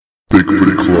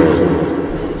Bigfoot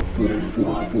Club. Bigfoot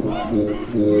Club for life.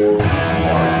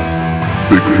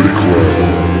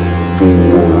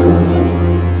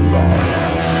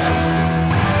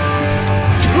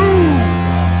 Too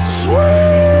sweet.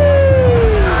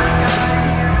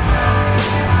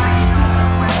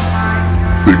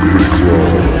 Bigfoot Club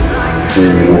for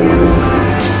life.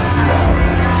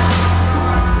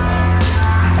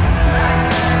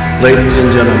 Ladies and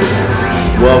gentlemen,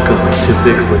 welcome to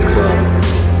Bigfoot Club.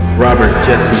 Robert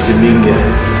Jesse Dominguez,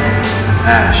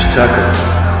 Ash Tucker,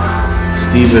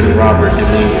 Stephen Robert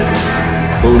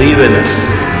Dominguez. Believe in us.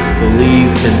 Believe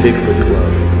in Bigfoot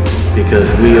Club because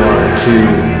we are too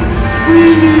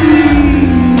sweet.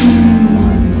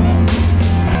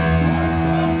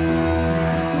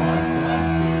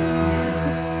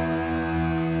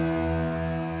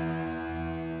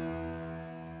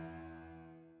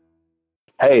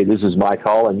 Hey, this is Mike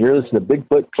Hall, and you're listening to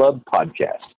Bigfoot Club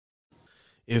Podcast.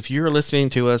 If you're listening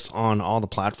to us on all the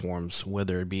platforms,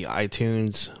 whether it be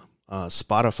iTunes,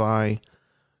 Spotify,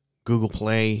 Google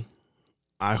Play,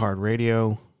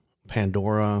 iHeartRadio,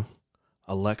 Pandora,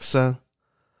 Alexa,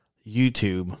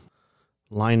 YouTube,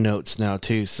 Line Notes now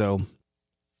too. So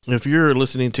if you're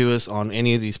listening to us on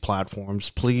any of these platforms,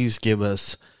 please give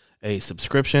us a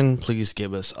subscription. Please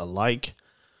give us a like.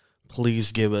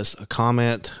 Please give us a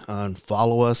comment and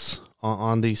follow us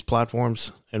on these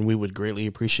platforms, and we would greatly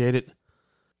appreciate it.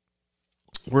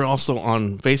 We're also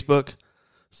on Facebook,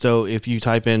 so if you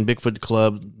type in Bigfoot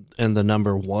Club and the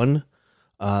number 1,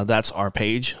 that's our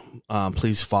page.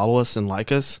 Please follow us and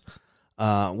like us.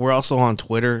 We're also on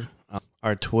Twitter.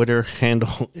 Our Twitter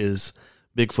handle is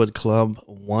Bigfoot Club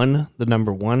 1, the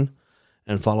number 1,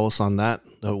 and follow us on that.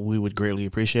 We would greatly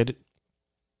appreciate it.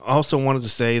 I also wanted to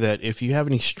say that if you have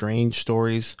any strange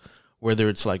stories, whether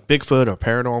it's like Bigfoot or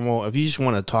paranormal, if you just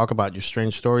want to talk about your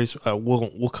strange stories,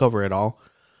 we'll cover it all.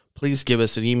 Please give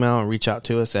us an email and reach out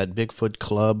to us at Bigfoot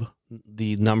Club,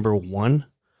 the number 1.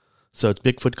 So it's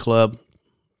Bigfoot Club,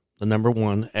 the number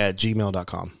 1 at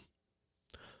gmail.com.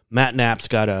 Matt Knapp's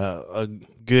got a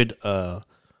good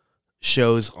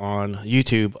shows on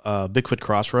YouTube, Bigfoot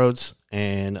Crossroads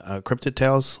and Cryptid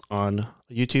Tales on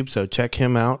YouTube. So check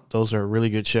him out. Those are really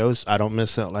good shows. I don't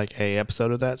miss out like a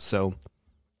episode of that. So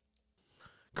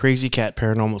Crazy Cat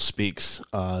Paranormal Speaks.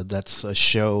 That's a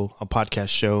show, a podcast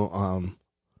show,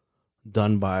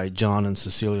 done by John and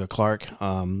Cecilia Clark.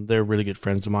 They're really good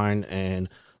friends of mine, and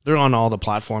they're on all the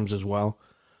platforms as well.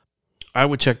 I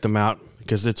would check them out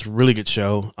because it's a really good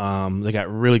show. They got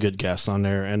really good guests on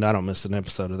there, and I don't miss an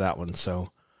episode of that one.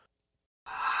 So,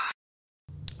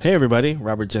 hey everybody,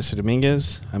 Robert Jesse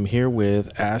Dominguez. I'm here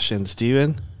with Ash and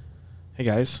Steven. Hey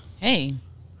guys. Hey.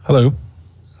 Hello.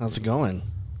 How's it going?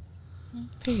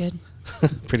 Pretty good.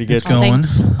 Pretty good. It's going.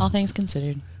 All things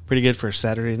considered. Pretty good for a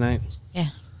Saturday night. Yeah.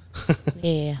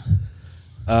 Yeah.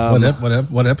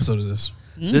 What episode is this?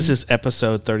 This is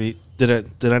episode 30. Did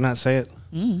I not say it?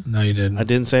 No, you didn't. I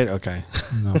didn't say it? Okay.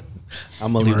 No.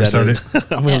 I'm going to leave that in.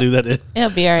 I'm going to leave that in. It'll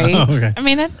be all right. Oh, okay. I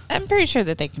mean, I'm pretty sure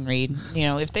that they can read. You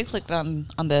know, if they clicked on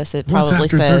this, it What's probably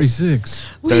after says 36?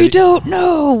 We don't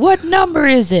know. What number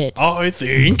is it? I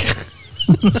think.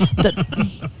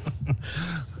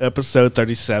 Episode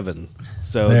 37.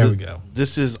 So there we go.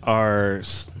 This is our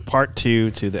part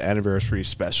 2 to the anniversary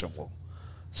special.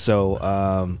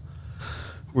 So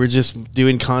we're just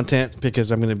doing content because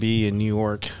I'm going to be in New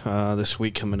York this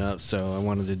week coming up. So I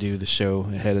wanted to do the show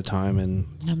ahead of time. And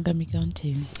I'm going to be gone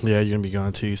too. Yeah, you're going to be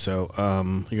gone too. So you're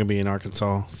going to be in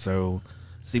Arkansas. So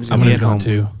Steve's I'm going to be gone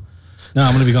too. No,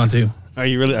 I'm going to be gone too. Are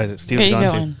you really? Steve's Where are you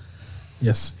gone going? too.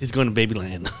 Yes. He's going to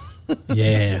Babyland.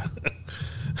 Yeah.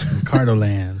 Cardo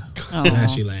Land.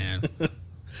 Smashy Land.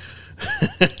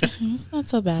 It's not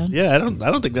so bad. Yeah, I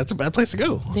don't think that's a bad place to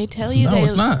go. They tell you No,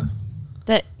 it's not.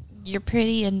 that you're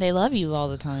pretty and they love you all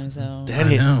the time. So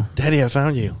Daddy, I know. Daddy, I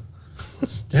found you.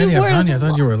 Daddy, You I found you. I were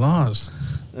thought you were lost.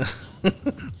 I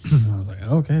was like,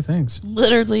 okay, thanks.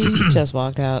 literally just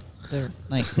walked out. They're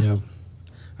like, Yeah.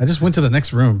 I just went to the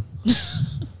next room.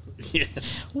 Yeah.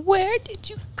 where did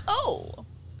you go?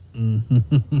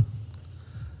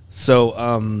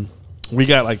 So, we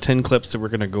got like 10 clips that we're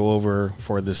going to go over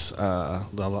for this,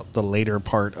 the later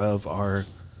part of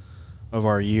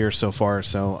our year so far.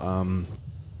 So, I'm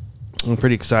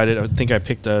pretty excited. I think I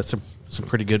picked some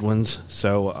pretty good ones.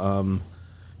 So,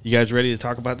 you guys ready to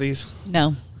talk about these?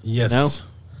 No. Yes.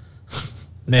 No?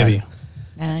 Maybe.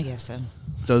 I guess so.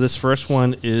 So this first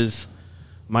one is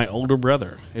my older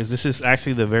brother. This is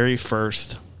actually the very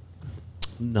first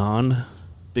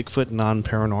non-Bigfoot,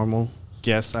 non-paranormal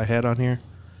guest I had on here.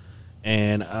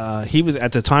 And he was,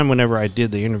 at the time whenever I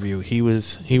did the interview, he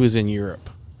was in Europe.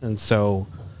 And so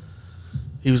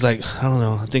he was like, I don't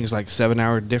know, I think it's like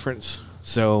 7-hour difference.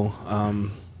 So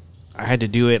I had to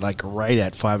do it like right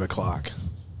at 5:00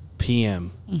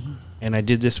 p.m. And I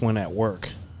did this one at work.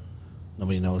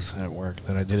 Nobody knows at work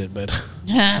that I did it, but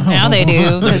now they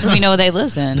do because we know they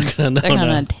listen. They're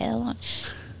gonna tell.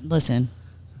 Listen,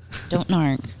 don't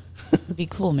narc. Be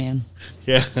cool, man.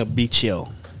 Yeah, be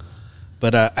chill.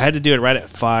 But I had to do it right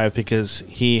at 5 because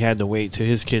he had to wait till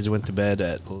his kids went to bed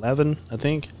at 11, I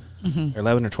think, or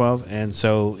 11 or 12, and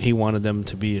so he wanted them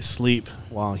to be asleep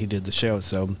while he did the show.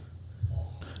 So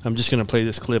I'm just gonna play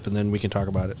this clip and then we can talk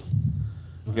about it.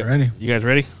 Ready? You guys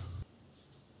ready?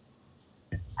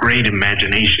 Great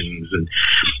imaginations,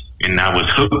 and I was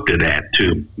hooked to that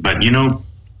too. But you know,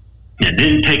 it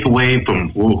didn't take away from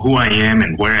who I am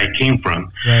and where I came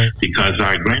from, Right. because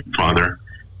our grandfather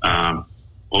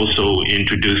also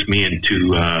introduced me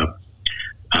into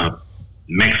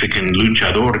Mexican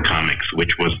luchador comics,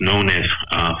 which was known as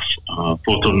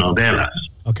fotonovelas.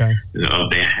 Okay.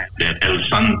 They had that El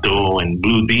Santo and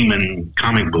Blue Demon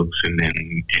comic books, and then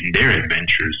in their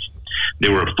adventures,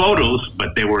 there were photos,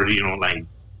 but they were, you know, like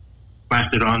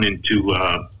plastered on into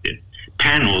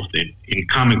panels in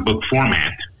comic book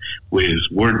format with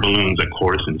word balloons, of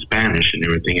course, in Spanish and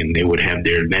everything, and they would have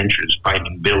their adventures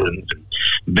fighting villains and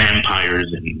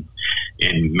vampires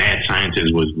and mad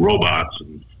scientists with robots,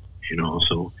 and you know,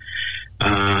 so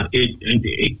I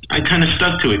kind of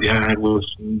stuck to it. Yeah, I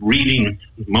was reading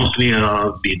mostly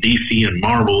the DC and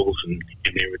Marvels and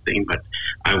everything, but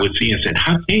I would see and said,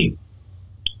 how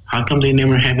come they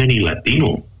never have any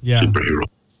Latino superheroes?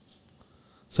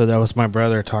 So that was my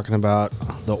brother talking about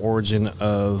the origin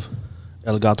of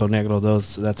El Gato Negro.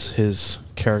 That's his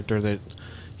character that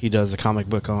he does a comic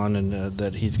book on, and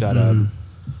that he's got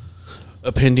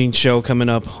a pending show coming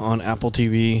up on Apple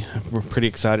TV. We're pretty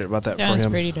excited about that for him. That's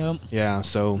pretty dope. Yeah,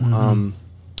 so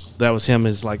that was him,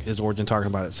 his origin, talking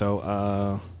about it.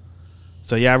 So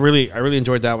yeah, I really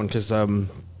enjoyed that one because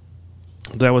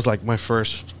that was like my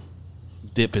first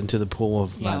dip into the pool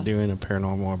of not doing a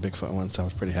paranormal or Bigfoot one. So I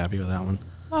was pretty happy with that one.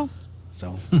 Well,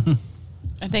 so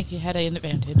I think you had an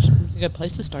advantage. It's a good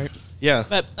place to start. Yeah,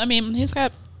 But I mean, he's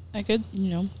got a good,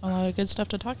 a lot of good stuff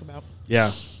to talk about.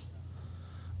 yeah.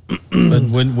 But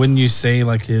when you say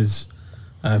like his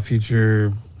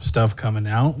future stuff coming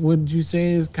out, would you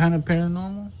say is kind of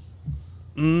paranormal?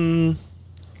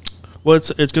 Well,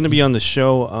 it's going to be on the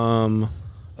show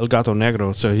El Gato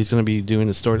Negro, so he's going to be doing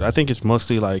the story. I think it's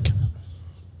mostly like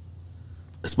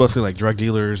drug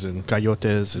dealers and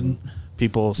coyotes and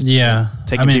people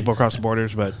taking people across the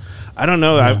borders. But I don't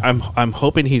know. Yeah. I'm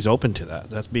hoping he's open to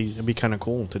that. It'd be kind of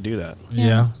cool to do that.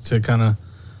 Yeah, to kind of.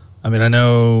 I mean, I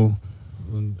know.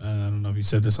 I don't know if you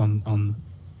said this on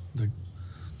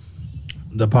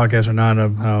the podcast or not,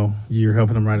 of how you're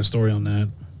helping him write a story on that.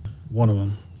 One of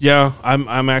them. Yeah,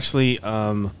 I'm actually.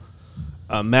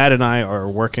 Matt and I are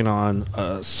working on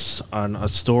a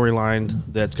storyline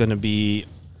that's going to be.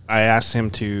 I asked him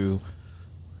to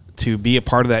be a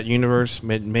part of that universe.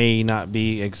 It may not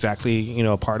be exactly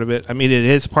a part of it. I mean, it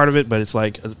is part of it, but it's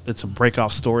like it's a break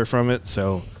off story from it.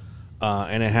 So,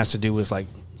 and it has to do with like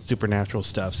supernatural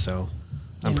stuff. So,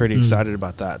 I'm pretty excited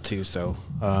about that too. So,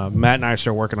 Matt and I are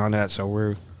still working on that. So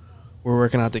we're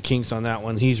working out the kinks on that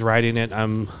one. He's writing it.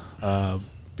 I'm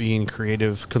being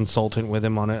creative consultant with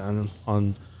him on it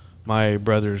on my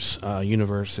brother's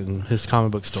universe and his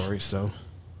comic book stories. So,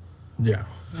 yeah.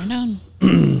 Right on.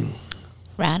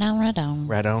 Right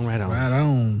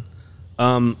on.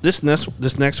 This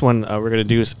next one we're going to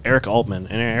do is Eric Altman.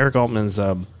 And Eric Altman's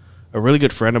a really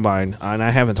good friend of mine, and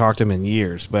I haven't talked to him in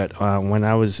years. But when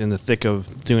I was in the thick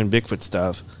of doing Bigfoot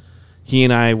stuff, he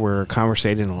and I were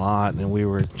conversating a lot, and we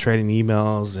were trading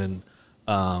emails and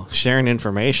sharing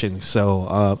information.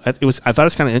 So I thought it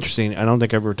was kind of interesting. I don't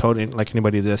think I ever told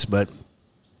anybody this, but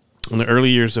in the early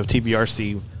years of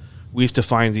TBRC, we used to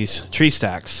find these tree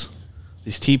stacks,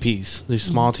 these teepees, these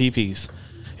small teepees,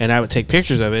 and I would take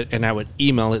pictures of it and I would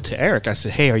email it to Eric. I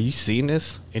said, "Hey, are you seeing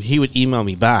this?" And he would email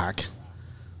me back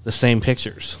the same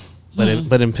pictures, but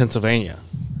in Pennsylvania.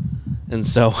 And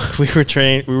so we were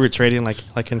trading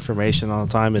like information all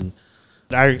the time. And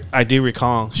I do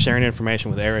recall sharing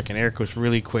information with Eric, and Eric was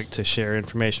really quick to share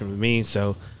information with me.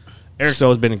 So Eric's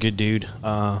always been a good dude.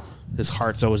 His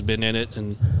heart's always been in it,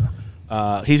 and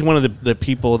he's one of the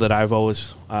people that I've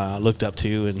always looked up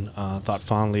to and thought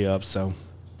fondly of. So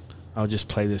I'll just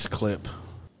play this clip.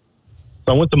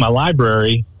 So I went to my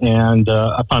library and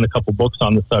I found a couple books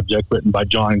on the subject written by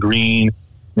John Green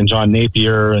and John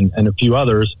Napier and a few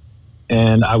others.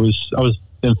 And I was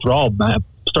enthralled. I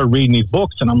started reading these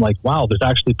books and I'm like, wow, there's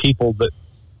actually people that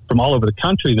from all over the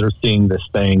country that are seeing this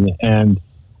thing. And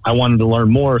I wanted to learn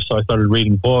more, so I started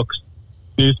reading books,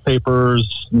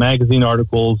 newspapers, magazine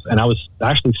articles, and I was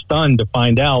actually stunned to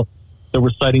find out there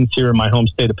were sightings here in my home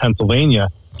state of Pennsylvania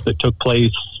that took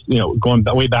place, going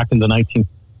way back in the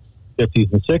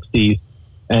 1950s and 60s.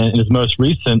 And his most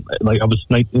recent, like I was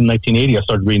in 1980, I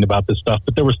started reading about this stuff,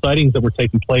 but there were sightings that were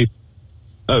taking place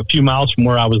a few miles from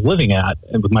where I was living at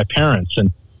and with my parents.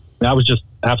 And I was just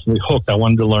absolutely hooked. I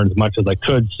wanted to learn as much as I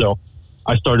could. So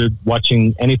I started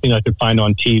watching anything I could find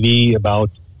on TV about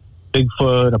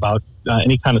Bigfoot, about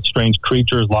any kind of strange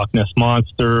creatures, Loch Ness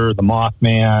Monster, the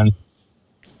Mothman.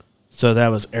 So that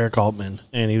was Eric Altman,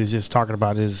 and he was just talking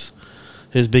about his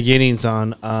beginnings on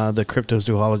the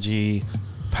cryptozoology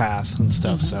path and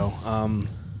stuff. Mm-hmm.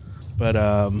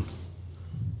 So,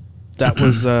 that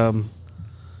was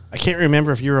I can't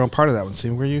remember if you were on part of that one. See,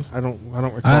 were you? I don't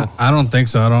recall. I don't think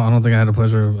so. I don't think I had the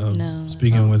pleasure of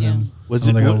speaking with him. I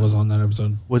was on that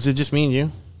episode. Was it just me and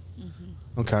you?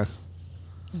 Mm-hmm. Okay.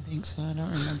 I think so. I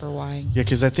don't remember why. Yeah,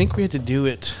 because I think we had to do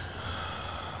it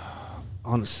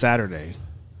on a Saturday,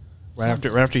 right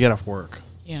after you get off work.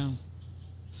 Yeah.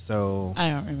 So I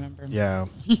don't remember. Yeah.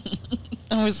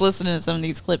 I was listening to some of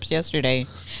these clips yesterday,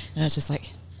 and I was just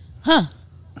like, "Huh,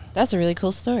 that's a really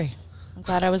cool story. I'm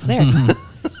glad I was there."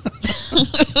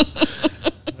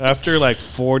 After like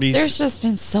 40, there's just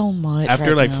been so much.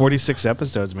 After right like 46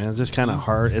 episodes, man, it's just kind of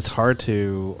hard. It's hard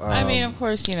to. I mean, of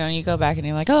course, you go back and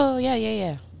you're like, "Oh,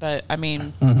 yeah." But I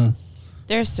mean,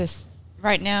 there's just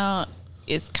right now.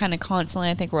 It's kind of constantly.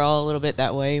 I think we're all a little bit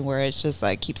that way, where it's just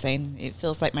like keep saying. It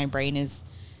feels like my brain is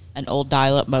an old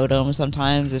dial-up modem.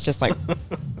 Sometimes it's just like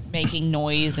making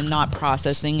noise and not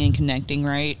processing and connecting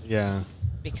right. Yeah.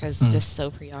 Because just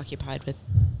so preoccupied with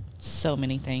so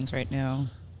many things right now.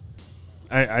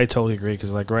 I totally agree,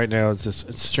 because like right now it's a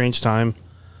strange time.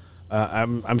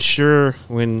 I'm sure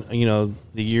when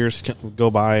the years go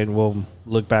by and we'll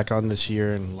look back on this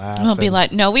year and laugh. We'll be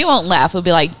like, no, we won't laugh. We'll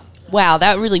be like, wow,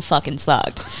 that really fucking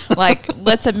sucked. Like,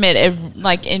 let's admit it.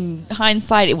 Like in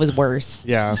hindsight, it was worse.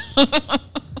 Yeah.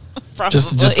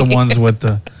 just the ones with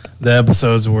the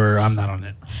episodes where I'm not on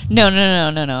it. No.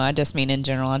 I just mean in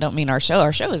general. I don't mean our show.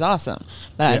 Our show is awesome,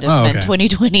 but I just meant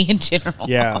 2020 in general.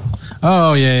 Yeah.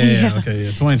 Oh yeah. Okay, yeah.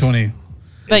 2020.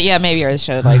 But yeah, maybe our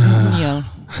show, like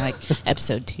like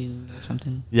episode 2 or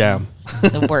something. Yeah.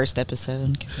 The worst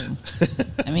episode.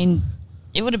 I mean,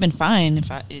 it would have been fine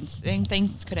if same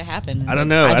things could have happened. I don't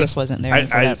know. I just wasn't there,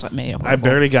 so that's what made it horrible. I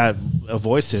barely got a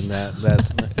voice in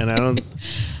that, and I don't.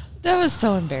 That was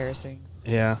so embarrassing.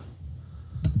 Yeah.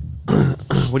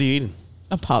 What are you eating?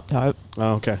 A Pop-Tart.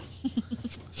 Oh, okay.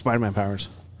 Spider-Man powers.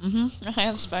 Mm-hmm. I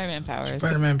have Spider-Man powers.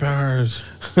 Spider-Man powers.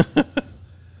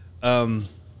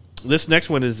 This next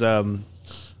one is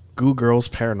Goo Girls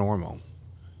Paranormal.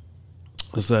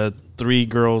 There's 3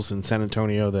 girls in San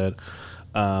Antonio that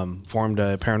formed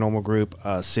a paranormal group.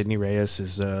 Sydney Reyes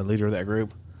is the leader of that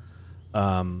group.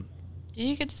 You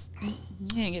didn't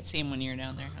get to see him when you were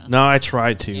down there, huh? No, I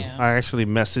tried to. Yeah. I actually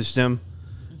messaged him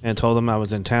and told him I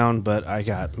was in town, but I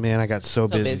got so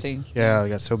busy. Yeah, I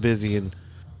got so busy,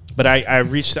 but I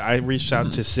reached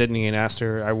out to Sydney and asked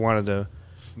her. I wanted to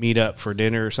meet up for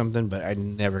dinner or something, but I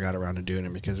never got around to doing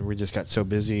it because we just got so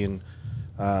busy, and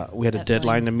we had a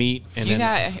deadline to meet. And you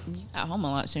got home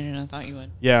a lot sooner than I thought you would.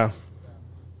 Yeah.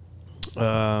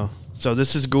 So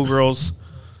this is Goo Girls,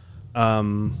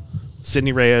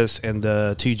 Sydney Reyes and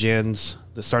the 2 Jens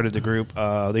that started the group.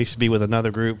 They used to be with another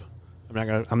group.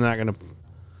 I'm not gonna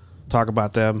talk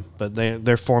about them, but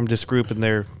they're formed this group, and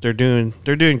they're doing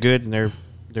good, and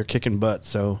they're kicking butt.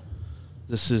 So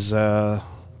this is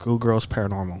Goo Girls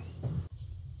Paranormal.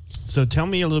 So tell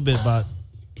me a little bit about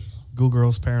Goo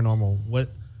Girls Paranormal.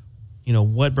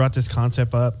 What brought this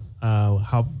concept up?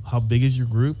 How big is your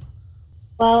group?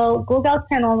 Well, Goo Girls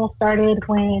Paranormal started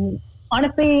when,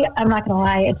 honestly, I'm not going to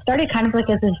lie, it started kind of like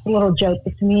as this little joke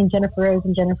between me and Jennifer Rose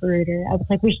and Jennifer Reuter. I was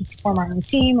like, we should form our own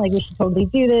team. Like, we should totally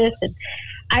do this.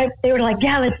 And they were like,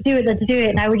 yeah, let's do it.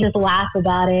 And I would just laugh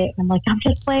about it. And I'm like, I'm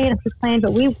just playing.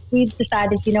 But we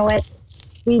decided, you know what?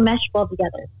 We mesh well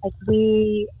together. Like,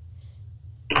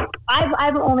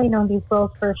 I've only known these girls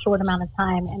for a short amount of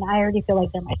time, and I already feel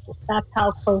like they're my sisters. That's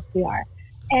how close we are.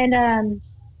 And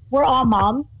we're all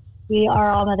moms. We are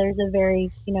all mothers of very,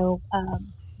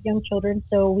 young children.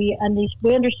 So we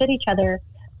understood each other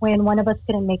when one of us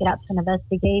couldn't make it out to an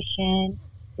investigation,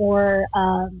 or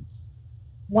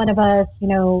one of us,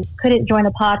 couldn't join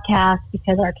a podcast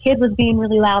because our kid was being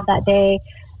really loud that day.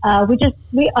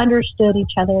 We understood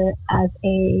each other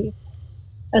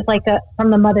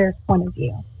from the mother's point of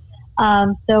view.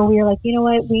 So we were like, you know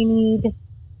what, we need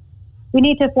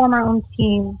to form our own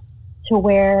team to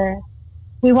where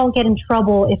we won't get in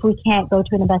trouble if we can't go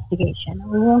to an investigation.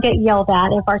 We won't get yelled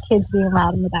at if our kids being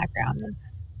loud in the background. And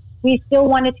we still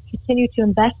wanted to continue to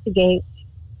investigate,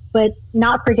 but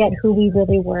not forget who we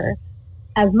really were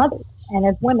as mothers and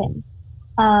as women.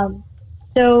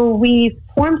 So we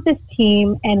formed this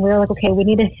team, and we were like, okay, we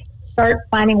need to start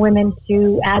finding women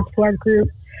to add to our group.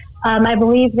 I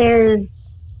believe there's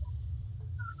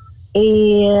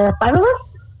 5 of us?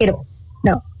 8 of us.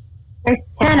 No. There's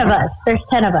 10 of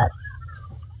us.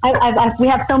 We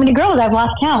have so many girls, I've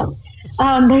lost count.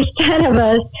 There's 10 of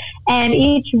us, and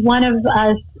each one of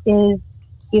us is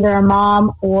either a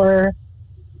mom or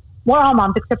we're all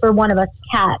moms except for one of us,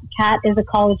 Kat. Kat is a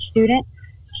college student.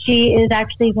 She is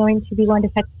actually going to be going to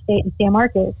Texas State in San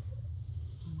Marcos.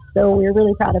 So we're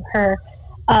really proud of her.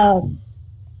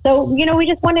 So, you know, we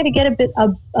just wanted to get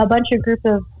a bunch of group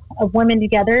of women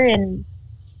together and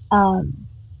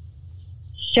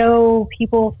show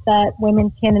people that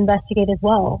women can investigate as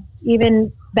well.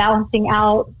 Even balancing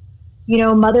out, you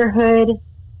know, motherhood,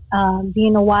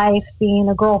 being a wife, being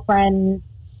a girlfriend,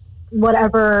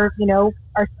 whatever, you know,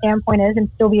 our standpoint is, and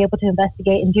still be able to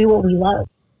investigate and do what we love.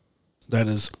 That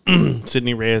is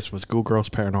Sydney Reyes with Cool Girls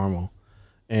Paranormal.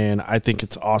 And I think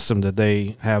it's awesome that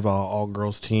they have an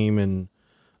all-girls team, and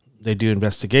they do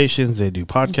investigations, they do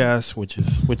podcasts, which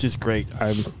is great.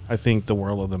 I think the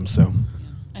world of them. So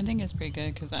I think it's pretty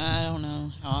good because I don't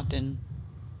know how often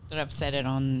that I've said it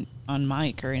on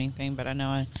mic or anything, but I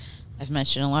know I've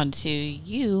mentioned a lot to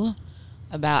you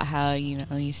about how, you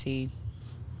know, you see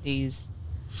these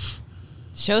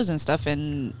shows and stuff,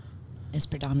 and it's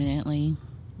predominantly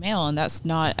male, and that's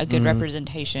not a good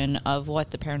representation of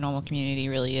what the paranormal community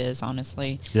really is,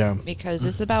 honestly. Yeah. Because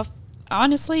it's about,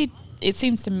 honestly, it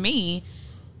seems to me,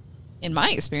 in my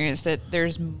experience, that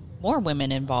there's more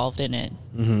women involved in it.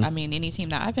 I mean, any team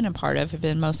that I've been a part of have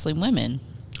been mostly women.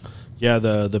 Yeah,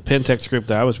 the Pentex group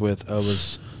that I was with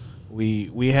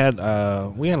we had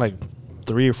like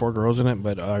 3 or 4 girls in it,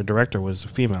 but our director was a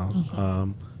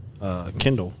female,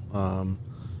 Kendall.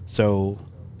 So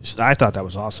I thought that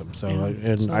was awesome. So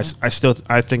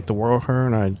I think the world of her,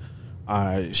 and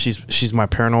she's my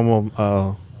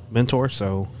paranormal mentor.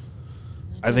 So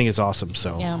I think it's awesome.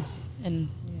 So yeah, and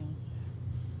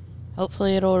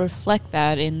hopefully it'll reflect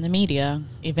that in the media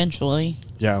eventually.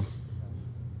 Yeah.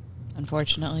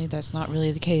 Unfortunately, that's not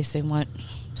really the case. They want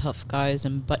tough guys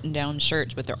in button-down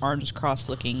shirts with their arms crossed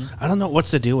looking. I don't know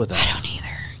what's the deal with that. I don't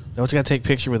either. They always got to take a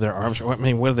picture with their arms. I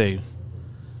mean, what are they?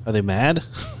 Are they mad?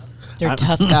 They're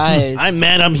tough guys. I'm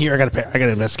mad. I'm here. I gotta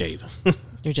investigate.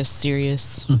 They're just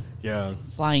serious. Yeah.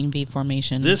 Flying V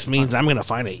formation. This means I'm gonna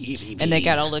find a EVP. And they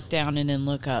gotta look down and then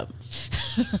look up.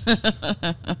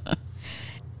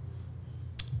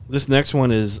 This next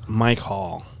one is Mike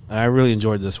Hall. I really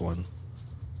enjoyed this one.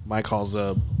 Mike Hall's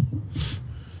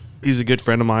he's a good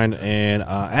friend of mine, and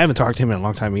I haven't talked to him in a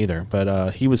long time either.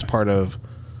 But he was part of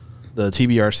the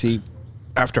TBRC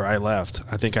after I left.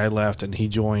 I think I left, and he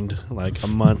joined like a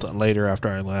month later after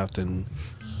I left, and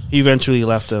he eventually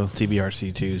left the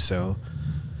TBRC too. So,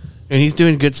 and he's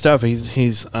doing good stuff.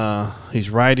 He's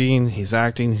writing, he's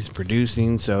acting, he's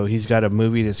producing. So he's got a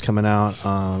movie that's coming out.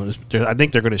 I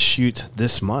think they're going to shoot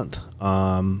this month,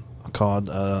 called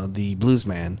The Blues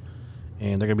Man.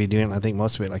 And they're going to be doing, I think,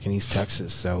 most of it like in East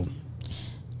Texas. So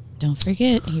don't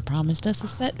forget, he promised us a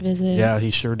set visit. Yeah, he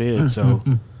sure did. So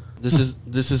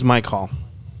this is my call.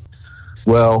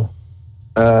 Well,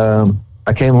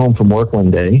 I came home from work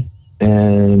one day,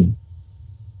 and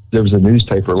there was a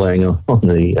newspaper laying on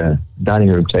the dining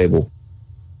room table,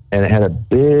 and it had a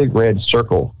big red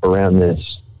circle around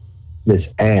this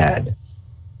ad.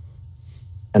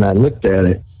 And I looked at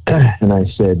it, and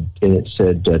it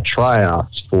said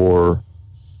tryouts for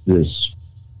this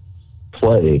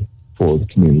play for the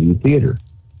community theater.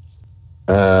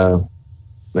 And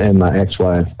my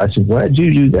ex-wife, I said, "Why did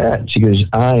you do that?" She goes,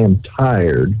 "I am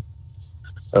tired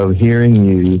of hearing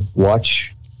you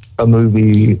watch a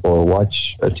movie or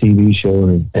watch a TV show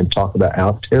and talk about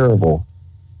how terrible,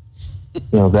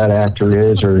 that actor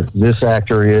is or this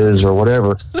actor is or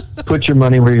whatever. Put your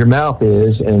money where your mouth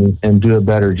is and do a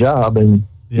better job and,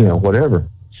 whatever."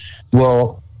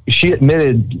 Well, she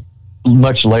admitted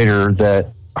much later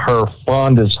that her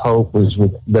fondest hope was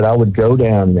that I would go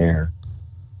down there,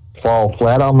 fall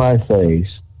flat on my face,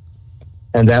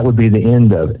 and that would be the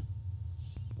end of it.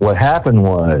 What happened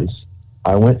was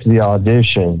I went to the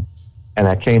audition and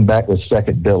I came back with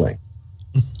second billing.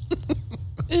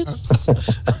 Oops.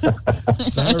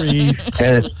 Sorry.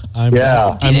 And I'm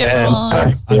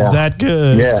that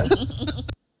good. Yeah.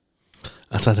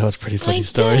 I thought that was a pretty funny I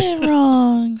story. did it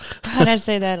wrong. God, I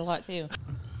say that a lot too.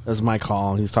 That was Mike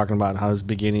Hall. He's talking about how his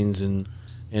beginnings, and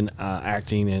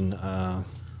acting, and I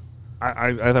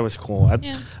thought it was cool.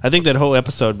 I think that whole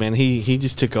episode, man, he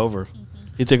just took over.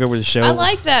 He took over the show. I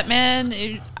like that,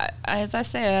 man. As I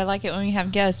say, I like it when we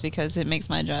have guests because it makes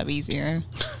my job easier.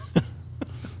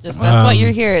 Just that's what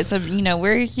you're here. So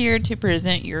we're here to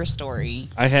present your story.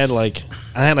 I had like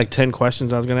 10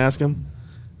 questions I was going to ask him,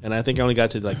 and I think I only got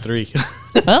to like 3.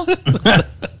 Well,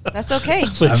 that's okay.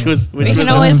 which we can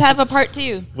always have a part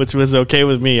 2. Which was okay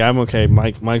with me. I'm okay.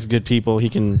 Mike's good people. He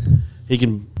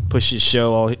can push his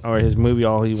show or his movie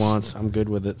all he wants. I'm good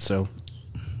with it. So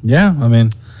yeah, I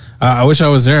mean, I wish I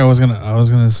was there. I was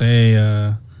gonna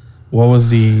say, what was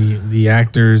the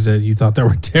actors that you thought that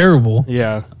were terrible?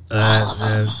 Yeah.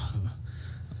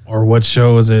 Or what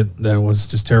show was it that was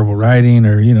just terrible writing,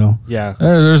 or yeah,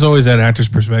 there's always that actor's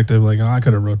perspective, like, oh, I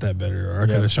could have wrote that better, or I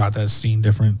could have shot that scene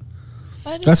different.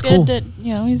 But that's good cool. that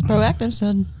he's proactive,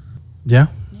 so yeah,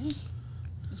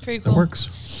 it's pretty cool. It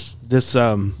works. This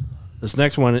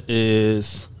next one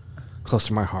is close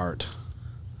to my heart.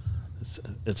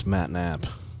 It's Matt Knapp.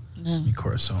 Mi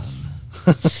corazón.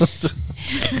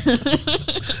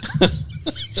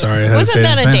 Sorry, I had to say wasn't it in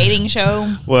that a Spanish. dating show?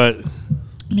 What?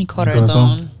 Mi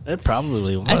corazón. It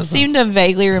probably was. I seem to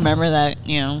vaguely remember that,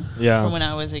 Yeah. from when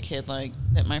I was a kid, like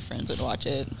that my friends would watch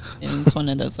it. And it's one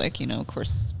of those, like, of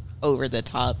course, over the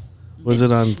top. Was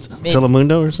it on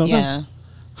Telemundo or something? Yeah.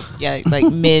 Yeah, like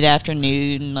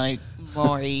mid-afternoon, like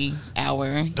Maury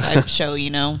hour type show,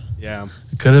 Yeah.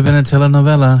 It could have been a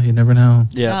telenovela. You never know.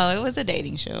 Yeah. No, it was a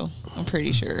dating show. I'm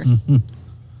pretty sure.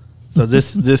 So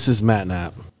this is Matt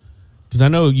Knapp. Because I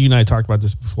know you and I talked about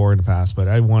this before in the past, but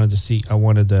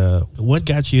what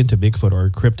got you into Bigfoot or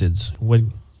cryptids? What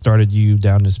started you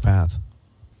down this path?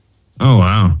 Oh,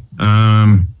 wow.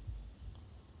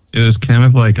 It was kind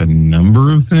of like a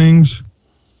number of things.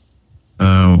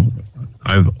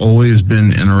 I've always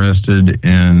been interested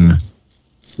in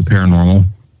the paranormal.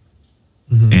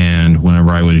 Mm-hmm. And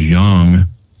whenever I was young,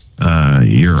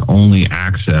 your only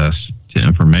access to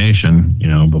information,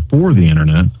 before the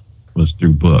internet was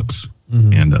through books.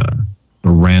 Mm-hmm. And a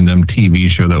random TV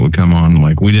show that would come on.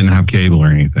 Like, we didn't have cable or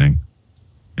anything.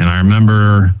 And I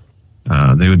remember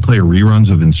they would play reruns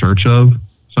of In Search Of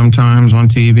sometimes on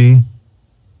TV.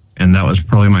 And that was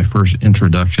probably my first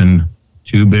introduction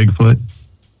to Bigfoot.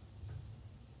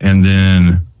 And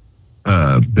then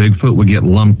Bigfoot would get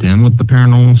lumped in with the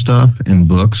paranormal stuff in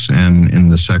books and in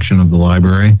the section of the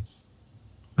library.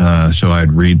 So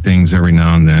I'd read things every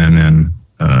now and then. And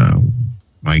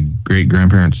my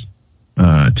great-grandparents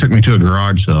took me to a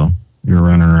garage sale. We were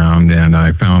running around, and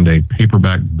I found a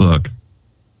paperback book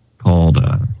called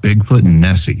Bigfoot and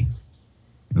Nessie.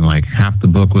 And like half the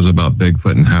book was about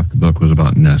Bigfoot and half the book was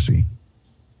about Nessie.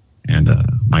 And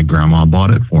my grandma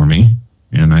bought it for me,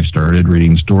 and I started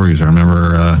reading stories. I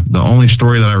remember the only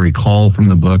story that I recall from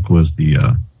the book was the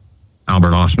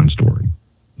Albert Osman story.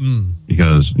 Mm.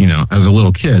 Because, as a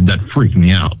little kid, that freaked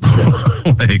me out.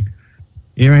 Like,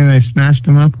 you mean they snatched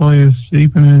him up while he was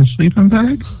sleeping in his sleeping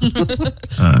bag?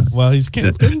 Well, he's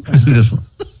camping.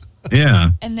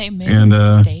 Yeah. And they made him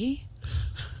stay?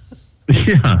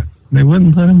 Yeah. They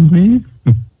wouldn't let him leave.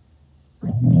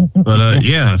 But,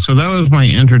 yeah, so that was my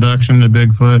introduction to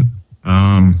Bigfoot.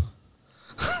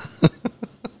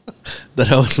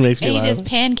 That always makes me laugh. 80s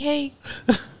pancake?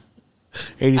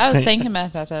 I was thinking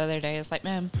about that the other day. It's like,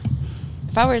 man,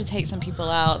 if I were to take some people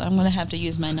out, I'm going to have to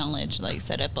use my knowledge, like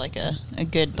set up like a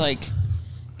good, like,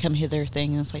 come hither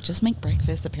thing. And it's like, just make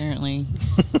breakfast, apparently.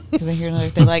 Because I hear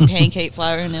like they like pancake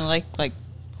flour and they like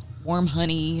warm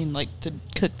honey and like to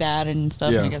cook that and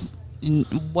stuff. Yeah. And I guess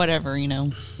whatever,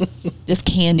 just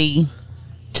candy.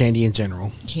 Candy in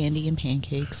general. Candy and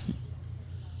pancakes.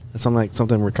 That's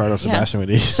something Ricardo Sebastian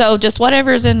would eat. So just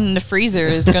whatever's in the freezer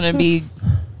is going to be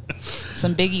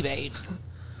some Biggie bait.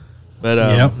 But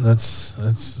yep,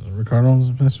 that's Ricardo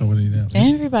Sebastian. What do you do?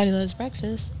 Everybody loves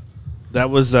breakfast. That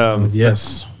was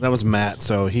yes. That was Matt.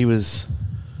 So I was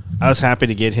happy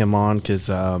to get him on because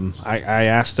I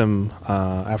asked him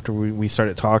after we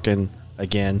started talking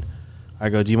again. I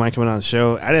go, do you mind coming on the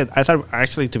show? I thought,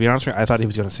 actually, to be honest with you, I thought he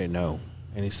was going to say no.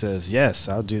 And he says, yes,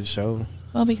 I'll do the show.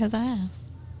 Well, because I asked.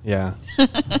 Yeah.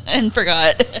 And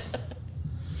forgot.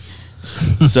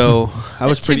 So I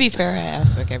was to be fair, I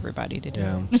asked like everybody to do.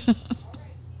 Yeah.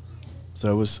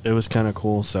 So it was kind of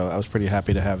cool. So I was pretty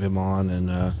happy to have him on,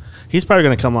 and he's probably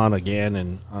going to come on again,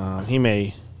 and he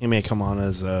may come on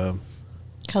as a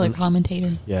color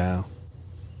commentator. Yeah.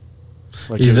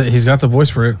 Like he's got the voice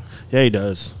for it. Yeah, he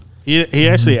does. He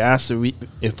actually asked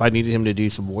if I needed him to do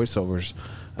some voiceovers,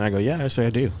 and I go, yeah, actually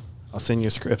I do. I'll send you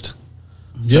a script.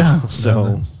 Yeah.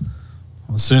 So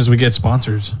as soon as we get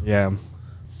sponsors. Yeah.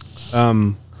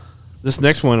 This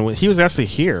next one, he was actually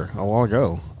here a while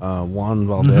ago. Juan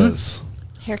Valdez.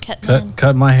 Haircut man.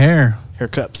 Cut my hair.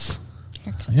 Haircuts.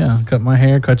 Yeah, cut my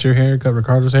hair, cut your hair, cut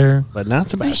Ricardo's hair. But not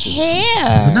Sebastian.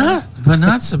 Hair. But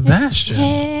not Sebastian.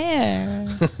 Hair.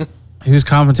 He was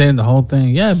commentating the whole thing.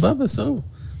 Yeah, Bubba, so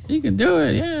he can do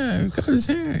it. Yeah, cut his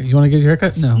hair. You want to get your hair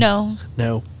cut? No.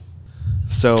 No.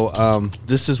 So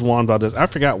this is Juan Valdez. I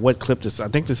forgot what clip this. I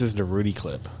think this is the Rudy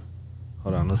clip.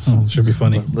 Hold on. Let's. Oh, it should be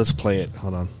funny. Let's play it.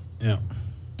 Hold on. Yeah.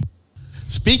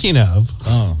 Speaking of,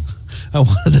 I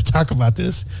wanted to talk about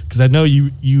this because I know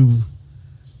you.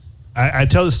 I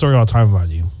tell this story all the time about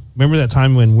you. Remember that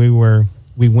time when we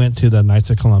went to the Knights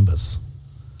of Columbus?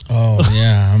 Oh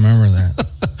yeah, I remember that.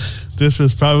 This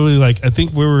was probably like, I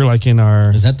think we were like in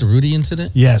our. Is that the Rudy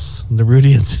incident? Yes, the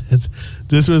Rudy incident.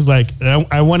 This was like,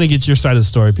 I want to get your side of the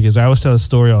story because I always tell the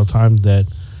story all the time that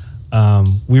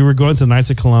we were going to the Knights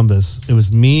of Columbus. It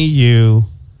was me, you,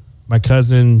 my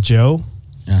cousin Joe,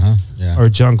 yeah, or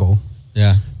Jungle,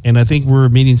 yeah, and I think we were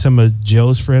meeting some of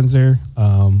Joe's friends there,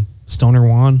 Stoner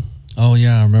Juan. Oh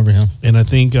yeah, I remember him. And I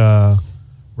think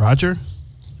Roger.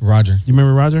 You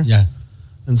remember Roger? Yeah.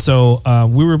 And so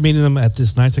we were meeting them at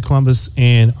this Knights of Columbus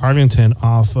in Arlington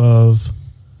off of.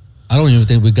 I don't even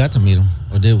think we got to meet him,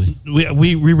 or did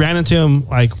we? We ran into him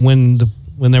like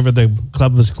whenever the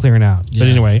club was clearing out. Yeah. But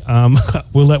anyway,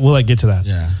 we'll let get to that.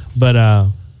 Yeah.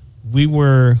 But we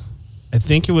were, I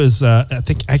think it was. I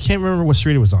can't remember what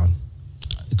street it was on.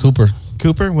 Cooper.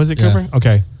 Was it Yeah. Cooper?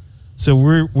 Okay. So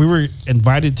we were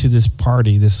invited to this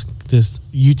party, this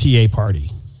UTA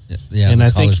party. Yeah, and the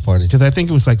I college think party. because I think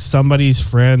it was like somebody's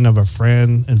friend of a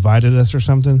friend invited us or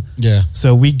something. Yeah.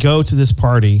 So we go to this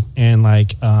party and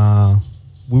like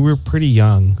we were pretty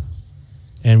young,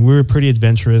 and we were pretty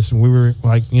adventurous, and we were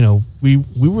like, we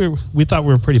thought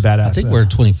we were pretty badass. I think we were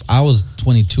 20. I was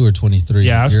 22 or 23.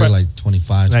 Yeah, I was You're probably- like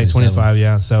 25. like 27. 25.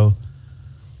 Yeah. So,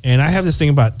 and I have this thing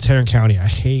about Tarrant County. I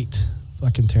hate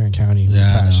fucking Tarrant County with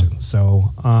Yeah, I know. passion.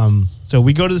 So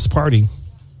we go to this party.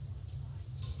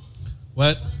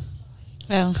 What?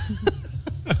 Well,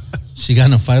 She got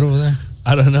in a fight over there.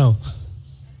 I don't know.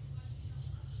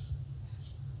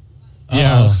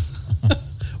 Yeah.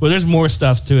 Well, there's more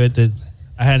stuff to it that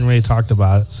I hadn't really talked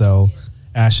about. So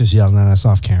Ash is yelling at us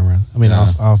off camera. I mean,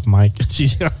 Yeah. off mic.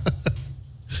 She's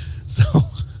so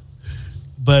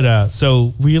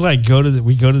we like go to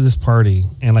this party,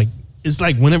 and like it's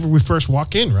like whenever we first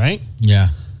walk in, right? Yeah.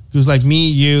 It was like me,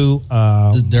 you.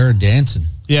 They're dancing.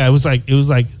 Yeah, it was like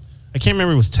I can't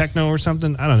remember. It was techno or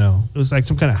something. I don't know. It was like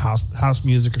some kind of house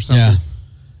music or something. Yeah.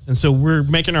 And so we're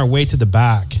making our way to the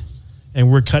back, and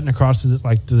we're cutting across to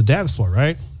the dance floor,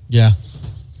 right? Yeah.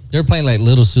 They're playing like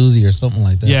Little Susie or something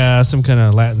like that. Yeah, some kind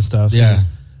of Latin stuff. Yeah.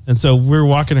 And so we're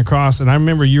walking across, and I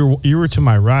remember you were to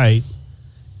my right,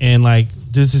 and like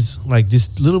this is like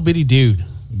this little bitty dude,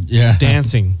 Yeah.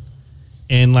 dancing,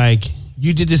 and like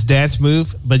you did this dance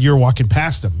move, but you're walking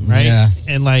past him, right? Yeah.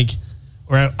 And like,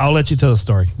 or I'll let you tell the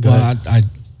story. Go Well, ahead.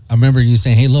 I remember you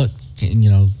saying, "Hey, look,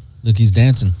 look, he's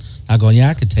dancing." I go, "Yeah,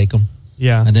 I could take him."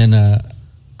 Yeah. And then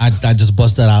I just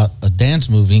busted out a dance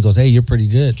move, and he goes, "Hey, you're pretty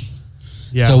good."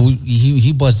 Yeah. So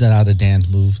he busted out a dance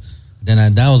move.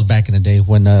 Then that was back in the day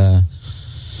when the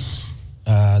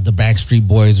Backstreet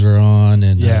Boys were on,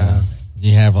 and Yeah.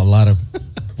 you have a lot of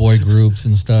boy groups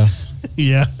and stuff.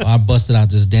 Yeah. I busted out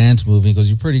this dance move, and he goes,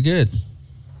 "You're pretty good."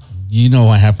 You know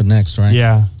what happened next, right?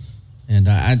 Yeah. And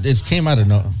it came out of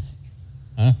nowhere.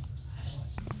 Huh?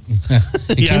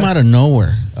 It Yeah. came out of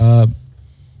nowhere.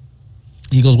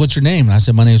 He goes, "What's your name?" And I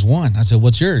said, "My name's Juan." I said,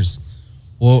 "What's yours?"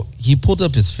 Well, he pulled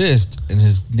up his fist, and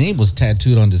his name was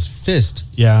tattooed on his fist.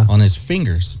 Yeah. On his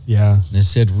fingers. Yeah. And it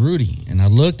said Rudy. And I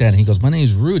looked at it, he goes, "My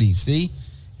name's Rudy, see?"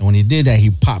 And when he did that,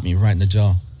 he popped me right in the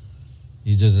jaw.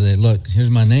 He just said, "Look, here's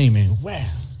my name." And wow,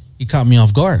 he caught me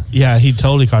off guard. Yeah, he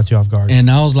totally caught you off guard. And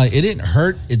I was like, it didn't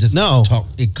hurt. It just No.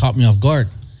 it caught me off guard.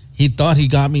 He thought he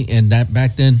got me, and that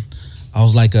back then, I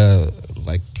was like a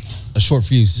short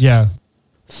fuse. Yeah.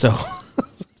 So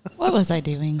what was I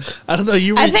doing? I don't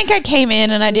know. I think I came in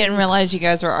and I didn't realize you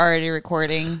guys were already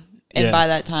recording. And Yeah. by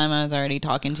that time, I was already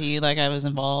talking to you like I was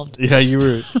involved. Yeah, you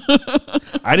were.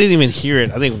 I didn't even hear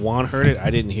it. I think Juan heard it. I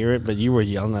didn't hear it, but you were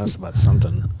yelling at us about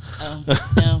something. Oh,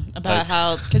 no. About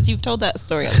how, because you've told that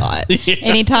story a lot. Yeah.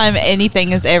 Anytime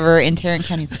anything is ever in Tarrant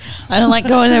County, I don't like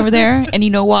going over there. And you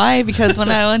know why? Because when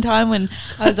I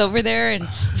was over there and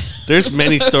There's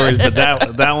many stories, but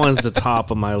that one's the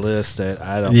top of my list that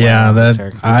I don't. Yeah, want to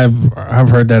that I've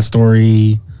heard that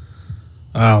story.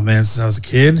 Oh man, since I was a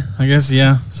kid, I guess.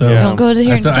 Yeah. So don't go to I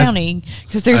Tarrant still- County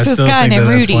because there's I this still guy think named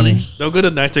that's Rudy. funny. Don't go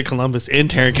to Knights of Columbus in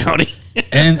Tarrant County.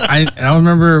 And I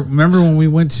remember when we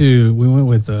went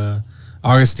with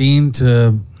Augustine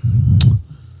to.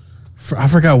 I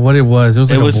forgot what it was. It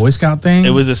was like a Boy Scout thing.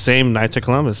 It was the same Knights of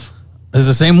Columbus. It was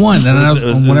the same one. And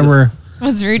then whenever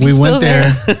Was Rudy we still went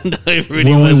there,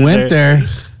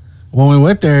 when we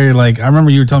went there, like I remember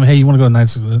you were telling me, "Hey, you want to go to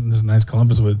this Knights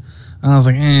Columbus with?" And I was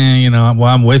like, well,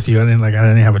 I'm with you. I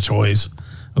didn't have a choice.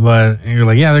 But you're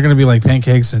like, yeah, they're gonna be like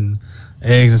pancakes and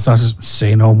eggs and stuff. Just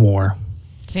say no more.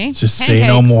 See? Just say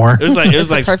no more. It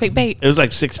was like perfect bait. It was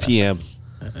like 6 p.m.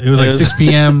 It was like 6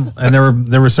 p.m. and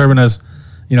they were serving us,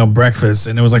 breakfast,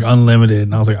 and it was like unlimited.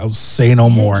 And I was like, I'll say no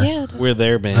more. Yeah, We're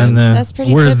there, man. And then That's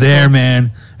pretty we're typical. there,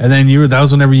 man. And then that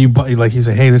was whenever you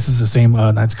said, hey, this is the same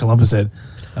Knights of Columbus said.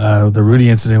 The Rudy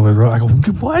incident with I go,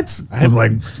 what? I have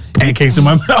like pancakes in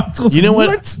my mouth. I was You know like,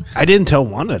 what? I didn't tell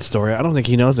Juan that story. I don't think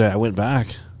he knows that I went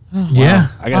back. Yeah.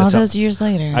 I gotta All tell, those years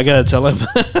later. I gotta tell him.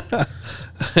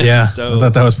 Yeah. So- I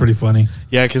thought that was pretty funny.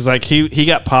 Yeah, because like he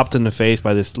got popped in the face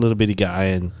by this little bitty guy,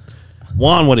 and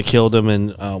Juan would have killed him,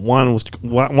 and Juan was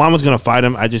going to fight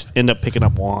him. I just ended up picking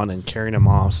up Juan and carrying him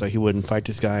off so he wouldn't fight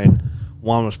this guy, and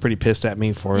Juan was pretty pissed at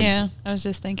me for it. Yeah, I was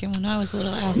just thinking when I was a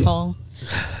little asshole,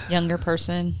 younger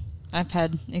person, I've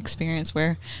had experience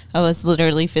where I was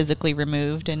literally physically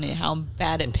removed and how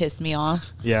bad it pissed me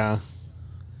off. Yeah.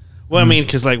 Well, I mean,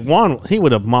 because like Juan, he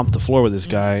would have mopped the floor with this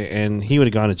guy, and he would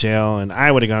have gone to jail, and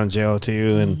I would have gone to jail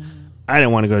too, and I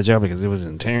didn't want to go to jail because it was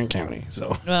in Tarrant County.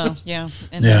 So Well, yeah.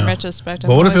 And Yeah. in retrospect,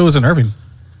 But what if it was in Irving?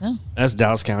 that's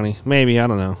Dallas County. Maybe, I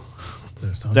don't know.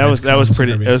 There's no That Knights was Columbus in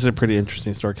pretty. Irving. That was a pretty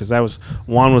interesting story because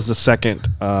Juan was the second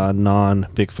non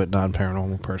Bigfoot, non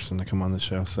paranormal person to come on the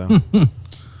show. So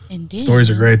Indeed. Stories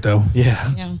are great though.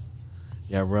 Yeah.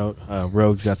 yeah,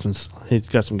 Rogue's got some. He's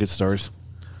got some good stories.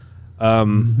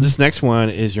 This next one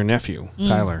is your nephew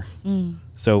Tyler.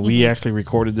 So we actually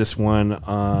recorded this one.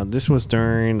 This was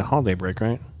during the holiday break,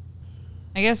 right?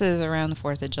 I guess it was around the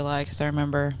 4th of July because I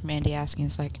remember Mandy asking,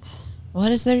 it's like,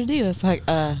 what is there to do? It's like,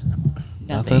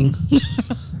 nothing.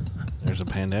 There's a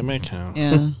pandemic. Oh.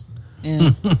 Yeah.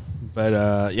 Yeah.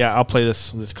 But yeah, I'll play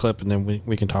this clip and then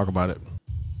we can talk about it.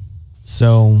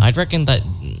 So I'd reckon that,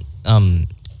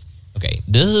 okay,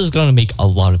 this is going to make a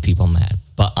lot of people mad,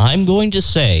 but I'm going to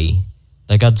say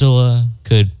that Godzilla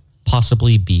could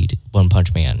possibly beat One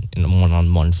Punch Man in a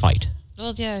one-on-one fight.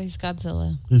 Well, yeah, he's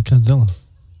Godzilla. it's Godzilla.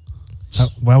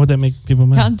 Why would that make people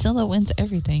mad? Godzilla wins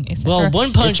everything. Except Well, for,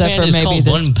 One Punch except Man for is maybe called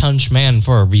this- One Punch Man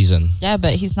for a reason. Yeah,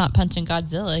 but he's not punching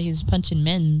Godzilla. He's punching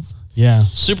men's. Yeah.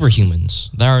 Superhumans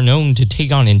that are known to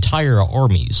take on entire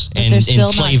armies But and they're still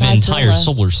not enslave entire Godzilla.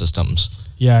 solar systems.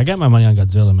 Yeah, I got my money on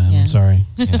Godzilla, man. Yeah. I'm sorry.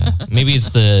 Yeah. Maybe it's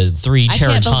the 3 I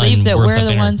can't teraton believe that worth we're of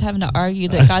the ones having to argue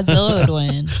that Godzilla would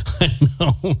win.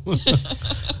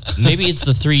 Maybe it's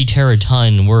the 3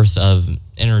 teraton worth of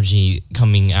energy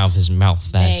coming out of his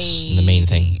mouth. That's the main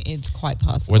thing. It's quite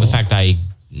possible. Or the fact that I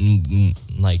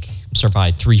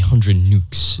survived 300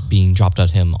 nukes being dropped at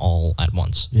him all at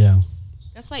once. Yeah.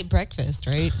 That's like breakfast,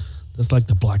 right? That's like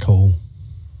the black hole.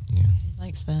 Yeah. He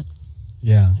likes that.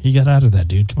 Yeah. He got out of that,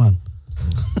 dude. Come on.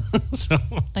 So,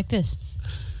 Like this.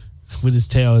 with his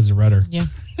tail as a rudder. Yeah.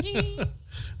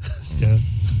 Yeah.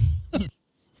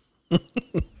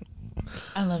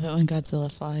 I love it when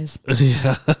Godzilla flies.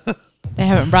 Yeah. They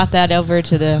haven't brought that over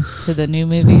to the new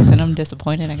movies, and I'm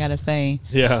disappointed, I gotta say.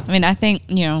 Yeah. I mean, I think,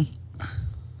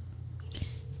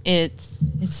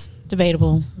 it's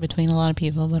debatable between a lot of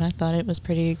people, but I thought it was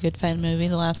pretty good fun movie,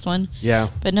 the last one. Yeah.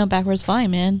 But no, backwards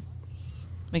flying, man.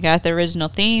 We got the original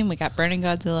theme. We got Burning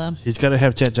Godzilla. He's got to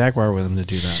have Jet Jaguar with him to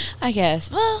do that. I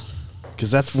guess. Well, Because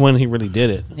that's when he really did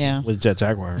it. Yeah. With Jet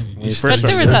Jaguar. When he But first but there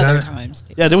started- was got other it. times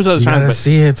too. Yeah, there was other You gotta times.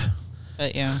 see it.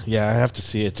 But yeah. Yeah, I have to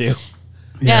see it too.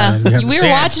 Yeah, you have to we see were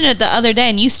it. watching it the other day,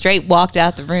 and you straight walked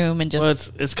out the room and just. Well,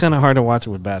 it's kind of hard to watch it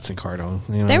with Bats and Cardo.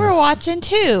 You know? They were watching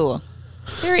too.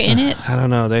 They were in it. I don't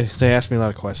know. They asked me a lot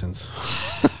of questions.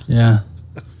 Yeah.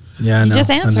 Yeah, I You know. just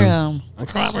I answer know. them.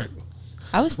 Like Robert.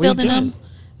 I was What are you fielding doing? them.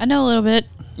 I know a little bit.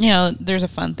 There's a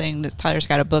fun thing that Tyler's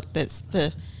got a book that's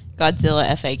the Godzilla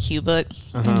FAQ book,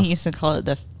 and he used to call it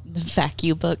the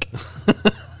FAQ book.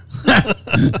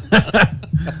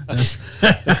 That's,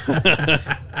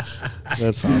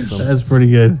 That's awesome. that's pretty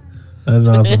good. That's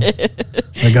awesome.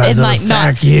 The guy's And, like,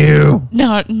 not- fuck you.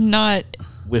 Not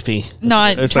Whiffy.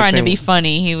 not It's like trying to saying- be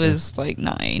funny. He was like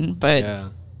 9, but Yeah.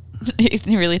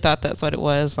 he really thought that's what it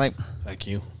was. Like, Thank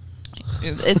you.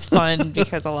 it's fun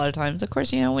because a lot of times, of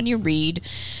course, when you read,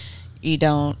 you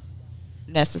don't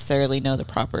necessarily know the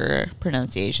proper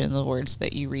pronunciation of the words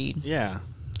that you read. Yeah.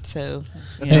 So,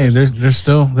 Hey, there's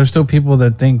still people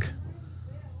that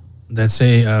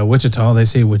say Wichita. They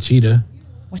say Wichita.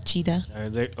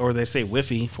 Wachita, Or they say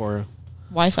Whiffy for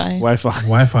Wi-Fi. Wi-Fi.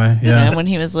 Wi-Fi. Yeah. And when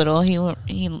he was little, he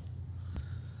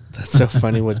That's so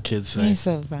funny what kids say. He's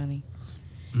so funny.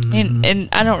 And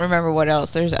I don't remember what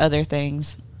else. There's other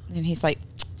things. And he's like,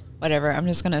 whatever, I'm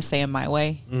just going to say them my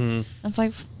way. It's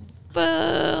like,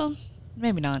 well,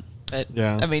 maybe not. But,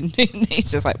 Yeah. I mean,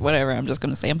 he's just like, whatever, I'm just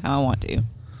going to say them how I want to.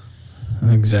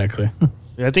 Exactly.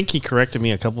 Yeah, I think he corrected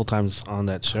me a couple times on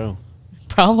that show.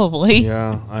 Probably.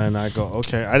 Yeah, and I go,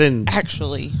 okay. I didn't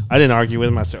argue with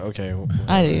him. I said, okay.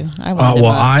 I do. I Well,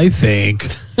 I think.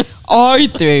 I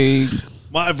think.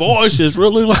 My voice is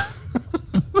really loud.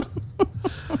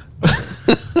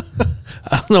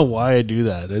 I don't know why I do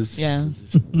that. It's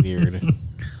weird.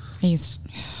 He's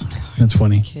That's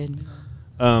funny. kid.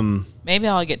 Maybe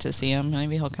I'll get to see him.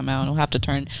 Maybe he'll come out. We'll have to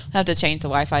change the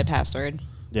Wi-Fi password.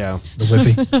 Yeah. The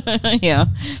Wi-Fi. Yeah.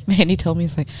 Man, he told me,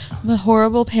 he's like, I'm a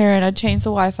horrible parent. I changed the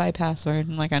Wi-Fi password.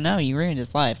 I'm like, I know. You ruined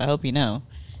his life. I hope you know.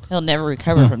 He'll never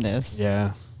recover from this.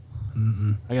 Yeah.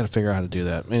 I got to figure out how to do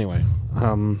that. Anyway.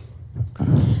 I'm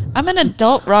an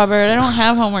adult, Robert. I don't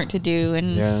have homework to do.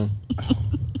 And Yeah.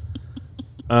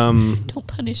 don't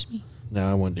punish me.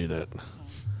 No, I won't do that.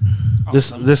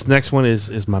 This next one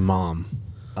is my mom.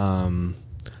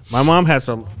 My mom has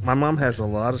a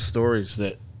lot of stories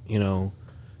that, you know,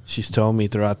 she's told me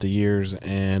throughout the years,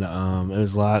 and it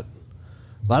was a lot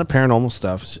of paranormal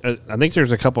stuff. I think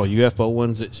there's a couple of UFO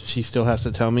ones that she still has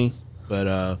to tell me,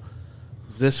 but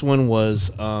this one was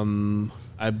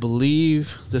I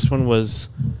believe this one was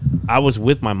I was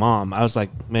with my mom. I was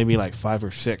maybe 5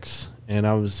 or 6, and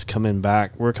I was coming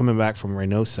back. We're coming back from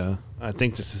Reynosa. I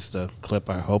think this is the clip.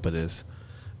 I hope it is.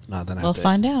 Not that We'll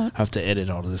find out. I have to edit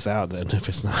all of this out then if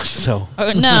it's not. So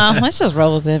no, let's just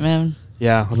roll with it, man.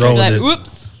 yeah, okay. Roll with Like, it.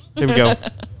 whoops. Here we go.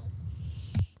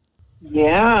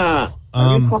 Yeah.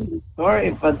 I recall the story,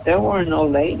 but there were no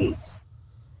ladies.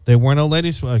 There were no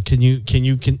ladies. Can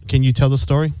you tell the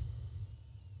story?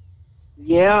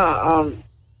 Yeah.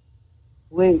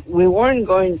 We weren't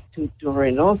going to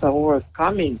Reynosa. We were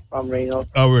coming from Reynosa.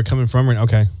 Oh, we were coming from it.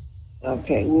 Okay.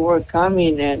 Okay, we were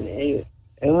coming, and it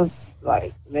was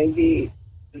maybe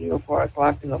 3 or 4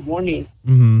 o'clock in the morning.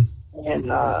 Mm-hmm. And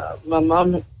my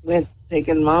mom went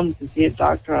taking mom to see a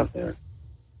doctor up there.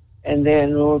 And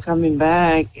then we were coming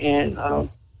back, and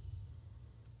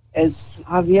as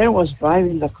Javier was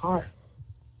driving the car,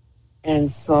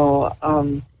 and so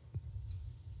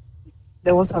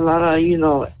there was a lot of,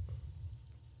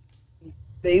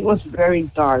 it was very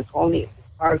dark. Only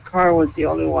our car was the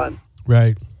only one,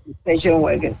 Right. station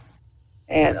wagon,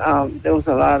 and there was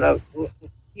a lot of,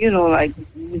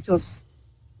 just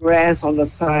grass on the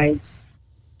sides.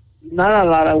 Not a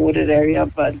lot of wooded area,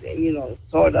 but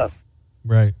sort of.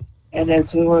 Right. And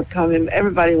as we were coming,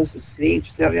 everybody was asleep.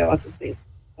 Sylvia was asleep,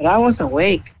 but I was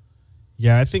awake.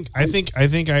 Yeah, I think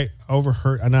I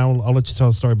overheard, and I'll let you tell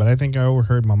the story, but I think I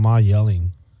overheard my ma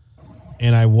yelling,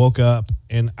 and I woke up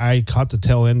and I caught the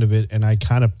tail end of it, and I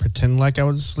kind of pretended like I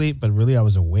was asleep, but really I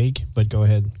was awake. But go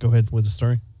ahead with the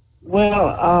story.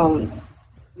 Well,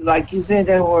 like you said,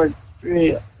 there were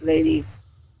 3 ladies,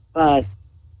 but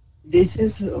this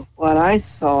is what I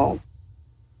saw.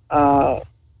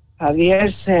 Javier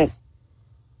said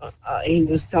he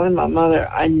was telling my mother,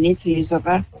 "I need to use the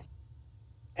bathroom,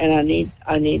 and I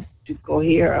need to go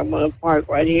here. I'm gonna park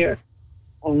right here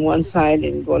on one side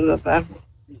and go to the bathroom."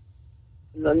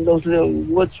 And those little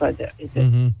woods right there, he said.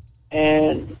 Mm-hmm.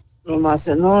 And Mama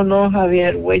said, "No,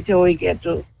 Javier, wait till we get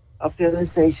to a filling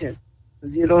station,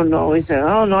 because you don't know." He said,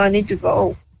 "Oh no, I need to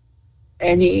go."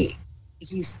 And he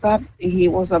stopped. He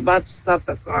was about to stop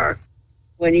the car.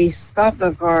 When he stopped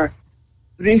the car,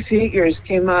 3 figures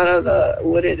came out of the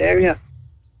wooded area,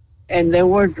 and they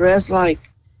were dressed like,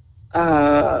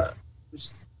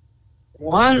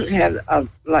 one had a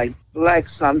black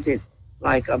something,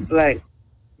 like a black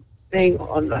thing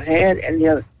on the head, and the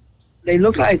other, they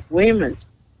looked like women,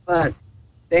 but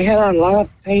they had a lot of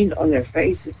paint on their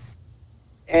faces,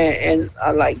 and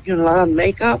a lot of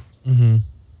makeup, Mm-hmm.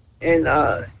 and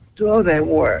 2 of them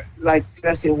were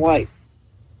dressed in white,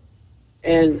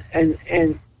 and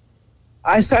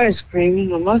I started screaming.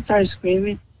 Mama started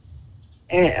screaming,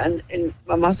 and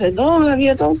Mama said, "No,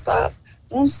 Javier, don't stop,"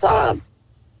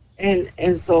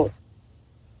 and so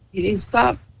he didn't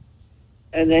stop,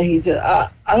 and then he said,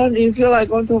 "I don't even feel like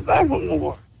going to the bathroom no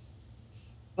more."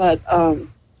 But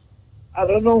I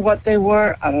don't know what they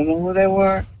were. I don't know who they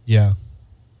were. Yeah.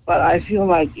 But I feel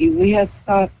like if we had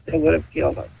stopped, they would have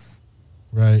killed us.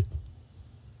 Right.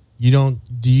 Do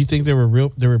you think there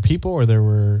were people, or there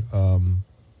were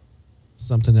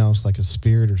something else, like a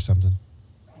spirit or something?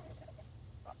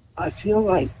 I feel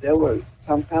like there were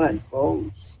some kind of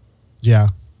ghosts. Yeah.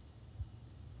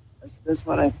 That's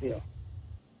what I feel.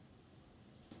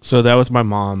 So that was my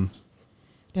mom.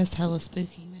 That's hella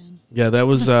spooky, man. Yeah, that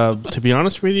was. To be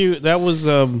honest with you, that was.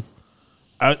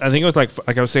 I think it was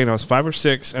like I was saying, I was 5 or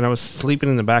 6, and I was sleeping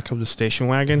in the back of the station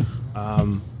wagon.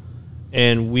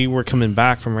 And we were coming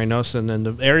back from Reynosa, and then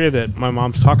the area that my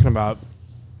mom's talking about,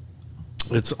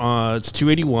 it's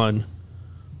 281,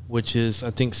 which is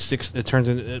I think it turns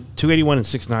into 281 and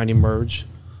 690 merge,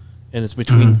 and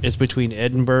it's between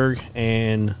Edinburgh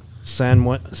and San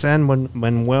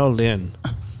Manuel Lynn.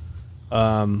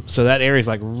 So that area is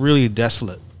like really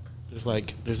desolate.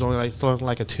 There's only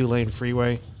like a 2-lane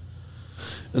freeway,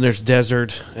 and there's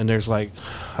desert, and there's like,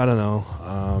 I don't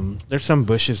know, there's some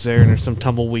bushes there, and there's some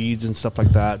tumbleweeds and stuff like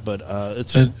that. But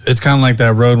it's kind of like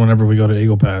that road whenever we go to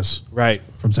Eagle Pass, right?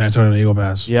 From San Antonio to Eagle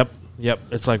Pass. Yep.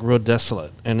 It's like real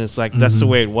desolate, and it's like that's the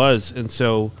way it was. And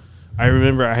so I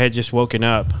remember I had just woken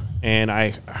up, and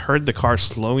I heard the car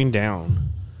slowing down.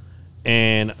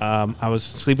 And I was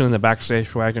sleeping in the back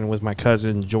station wagon with my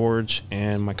cousin George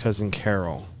and my cousin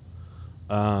Carol.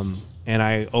 And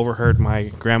I overheard my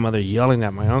grandmother yelling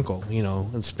at my uncle,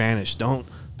 in Spanish, don't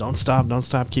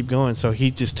stop, keep going. So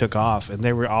he just took off, and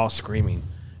they were all screaming.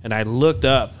 And I looked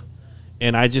up,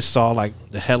 and I just saw like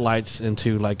the headlights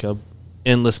into like a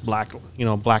endless black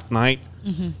night.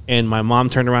 Mm-hmm. And my mom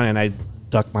turned around, and I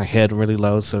ducked my head really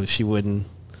low so she wouldn't,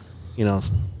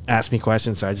 ask me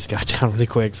questions. So I just got down really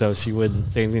quick so she wouldn't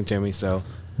say anything to me. So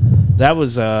that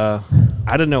was I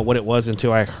didn't know what it was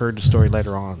until I heard the story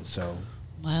later on. So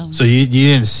wow. So you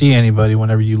didn't see anybody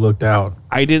whenever you looked out?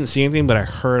 I didn't see anything, but I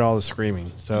heard all the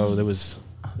screaming. So there was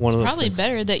one of those probably things.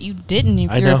 better that you didn't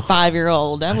if you're a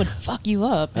 5-year-old. That would fuck you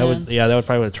up, man. That would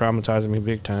probably traumatize me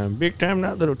big time,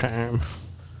 not little time.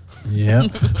 Yeah.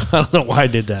 I don't know why I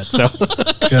did that. So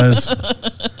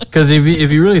because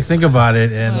if you really think about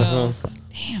it, and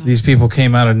these people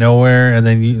came out of nowhere, and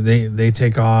then they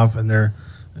take off,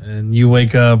 and you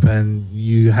wake up and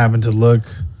you happen to look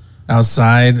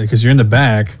outside because you're in the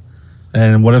back,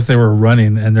 and what if they were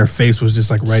running and their face was just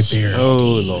like right there? Oh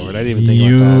Lord, I didn't even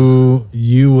think about that.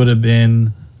 You would have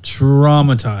been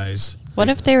traumatized. What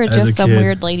if they were just some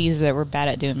weird ladies that were bad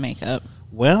at doing makeup?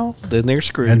 Well, then they're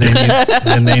screwed. And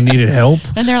they needed help.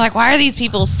 And they're like, why are these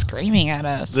people screaming at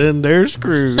us? Then they're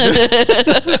screwed.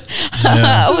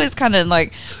 I always kind of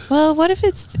like, well, what if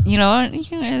it's,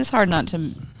 it's hard not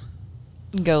to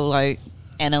go like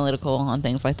analytical on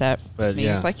things like that. But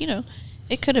it's like,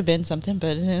 it could have been something,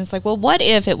 but it's like, well, what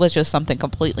if it was just something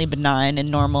completely benign and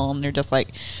normal, and they're just like,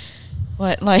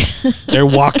 what, like they're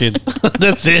walking.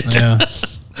 That's it. Yeah.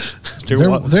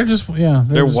 They're just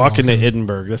walking to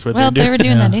Edinburgh. That's what they're doing. Well, they were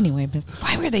doing that anyway, but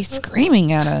why were they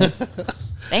screaming at us?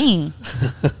 Dang.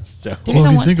 Well,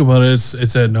 if you think about it,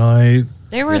 it's at night.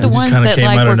 They were the ones that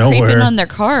like were creeping on their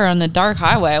car on the dark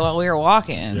highway while we were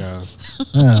walking. Yeah.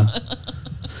 Yeah.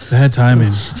 Bad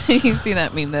timing. You see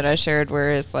that meme that I shared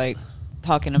where it's like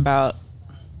talking about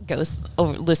ghosts,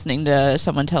 listening to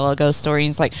someone tell a ghost story, and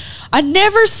it's like, I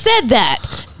never said that.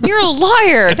 You're a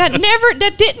liar.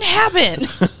 That didn't happen.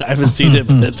 I haven't seen it,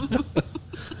 but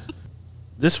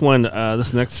this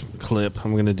next clip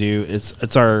I'm gonna do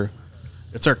it's our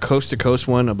coast to coast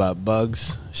one about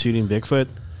bugs shooting Bigfoot,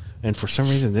 and for some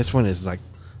reason this one is like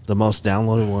the most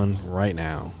downloaded one right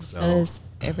now. So. Because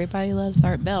everybody loves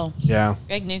Art Bell. Yeah.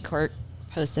 Greg Newkirk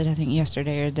posted, I think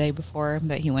yesterday or the day before,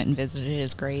 that he went and visited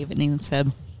his grave, and he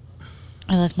said,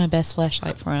 I left my best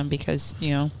flashlight for him because,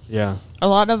 yeah, a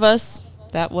lot of us,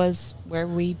 that was where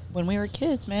when we were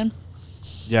kids, man.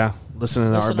 Yeah,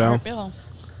 listening to Art Bell.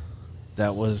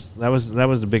 That was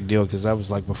the big deal because that was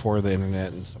like before the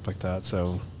internet and stuff like that.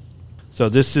 So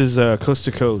this is Coast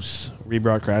to Coast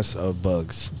rebroadcast of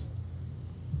Bugs.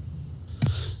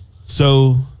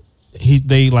 So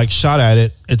they like shot at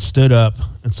it. It stood up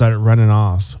and started running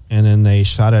off, and then they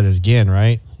shot at it again,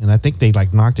 right? And I think they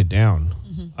like knocked it down.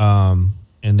 Mm-hmm.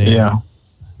 And then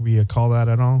we call that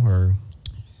at all, or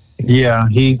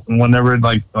whenever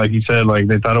like you said, like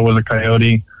they thought it was a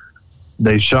coyote,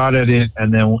 they shot at it,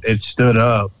 and then it stood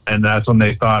up, and that's when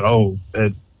they thought,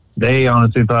 they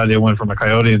honestly thought it went from a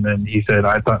coyote, and then he said,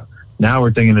 now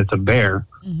we're thinking it's a bear.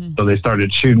 Mm-hmm. So they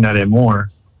started shooting at it more.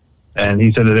 And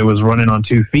he said that it was running on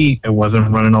 2 feet. It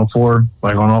wasn't running on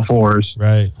all fours.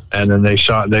 Right. And then they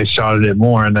shot at it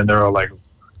more. And then they're all like,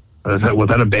 was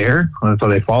that a bear? And so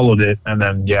they followed it. And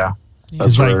then,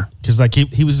 that's where. Because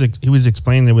he was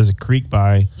explaining there was a creek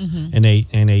by, mm-hmm. and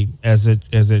as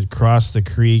it crossed the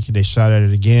creek, they shot at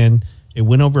it again. It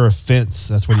went over a fence.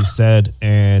 That's what he said.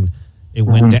 And it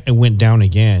went down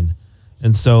again.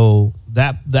 And so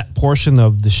that portion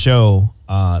of the show,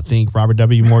 I think Robert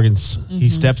W. Morgan's, he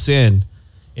steps in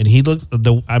and he looked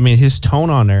his tone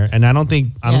on there, and I don't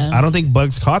think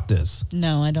Bugs caught this.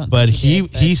 No, I don't. But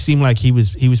think he seemed like he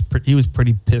was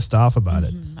pretty pissed off about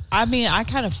it. I mean, I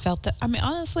kind of felt that. I mean,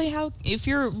 honestly, if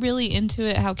you're really into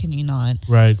it, how can you not?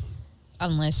 Right.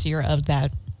 Unless you're of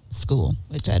that school,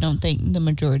 which I don't think the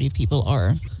majority of people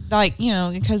are. Like,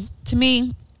 because to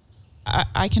me,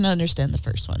 I can understand the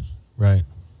first one. Right.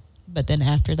 But then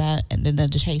after that, and then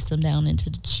to chase them down and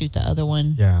to shoot the other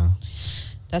one. Yeah.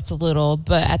 That's a little,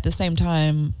 but at the same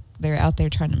time, they're out there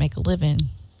trying to make a living.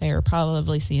 They are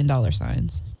probably seeing dollar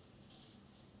signs.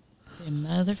 Them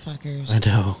motherfuckers. I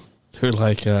know. They're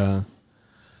like,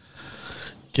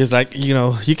 because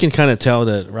you can kind of tell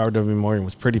that Robert W. Morgan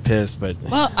was pretty pissed, but.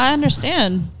 Well, I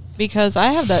understand because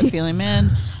I have that feeling,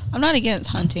 man. I'm not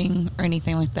against hunting or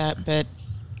anything like that, but.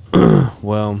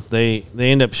 Well, they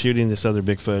end up shooting this other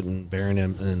Bigfoot and burying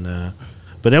him, and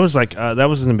but that was that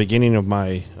was in the beginning of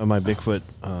my Bigfoot.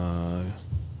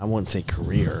 I wouldn't say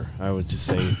career. I would just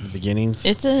say the beginnings.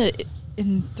 It's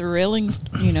thrilling.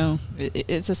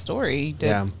 It's a story.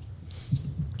 That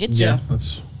gets you. Yeah,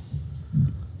 that's.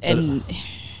 And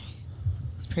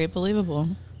it's pretty believable.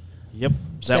 Yep.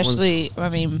 Especially, I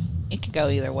mean, it could go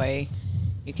either way.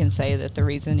 You can say that the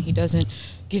reason he doesn't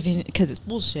give in because it's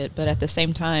bullshit, but at the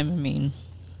same time, I mean,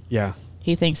 yeah,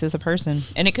 he thinks it's a person,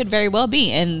 and it could very well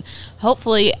be. And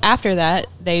hopefully, after that,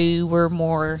 they were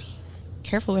more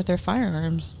careful with their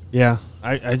firearms. Yeah,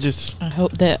 I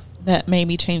hope that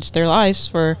maybe changed their lives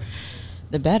for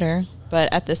the better.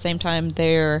 But at the same time,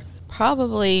 they're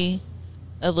probably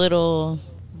a little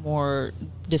more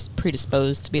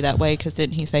predisposed to be that way. Because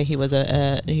didn't he say he was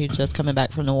he just coming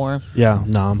back from the war? Yeah,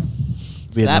 Nam.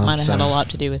 So that might have had a lot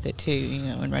to do with it too,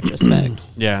 in retrospect.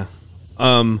 Yeah.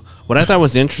 What I thought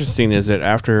was interesting is that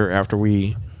after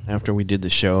we did the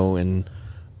show and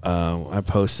I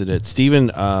posted it, Steven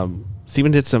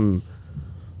did some.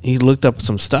 He looked up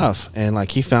some stuff and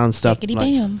he found stuff.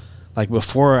 Like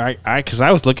before because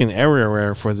I was looking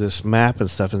everywhere for this map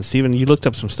and stuff. And Steven, you looked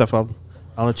up some stuff. I'll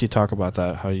let you talk about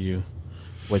that.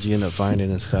 What you end up finding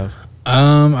and stuff.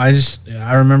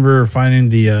 I remember finding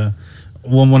the.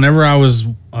 Well, whenever I was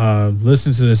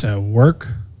listening to this at work,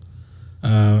 I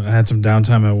had some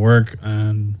downtime at work,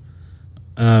 and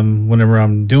whenever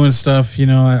I'm doing stuff,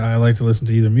 I like to listen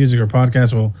to either music or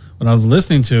podcasts. Well, when I was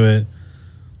listening to it,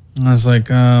 I was like,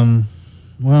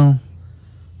 well,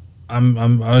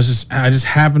 I just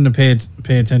happened to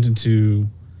pay attention to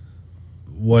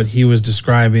what he was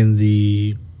describing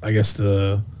the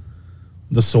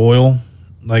soil,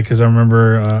 because I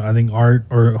remember I think Art,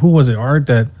 or who was it, Art,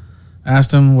 that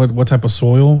asked him what type of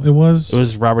soil it was. It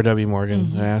was Robert W. Morgan.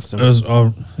 Mm-hmm. I asked him. It was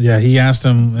he asked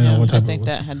him what type. I think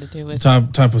that had to do with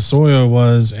type of soil it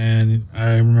was, and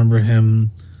I remember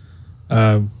him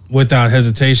without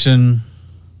hesitation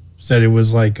said it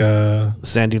was like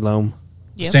sandy loam.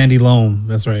 Yep. Sandy loam.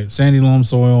 That's right, sandy loam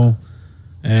soil.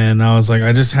 And I was like,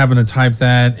 I just happened to type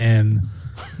that, and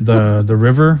the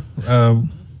river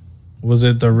was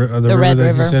it the river Red that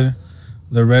River. He said,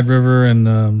 the Red River, and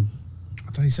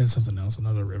I thought he said something else,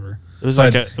 another river. It was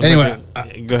but anyway.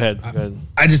 Go ahead.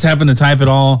 I just happened to type it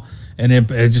all, and it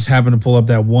just happened to pull up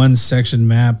that one section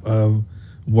map of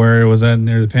where it was at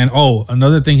near the pan. Oh,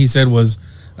 another thing he said was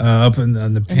up in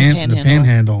the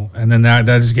panhandle, and then that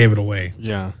just gave it away.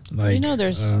 Yeah,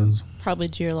 there's probably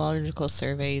geological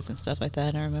surveys and stuff like that.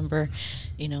 And I remember,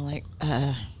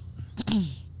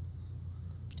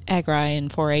 Agri and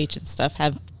 4-H and stuff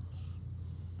have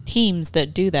teams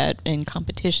that do that in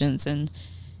competitions and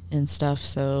stuff.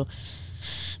 So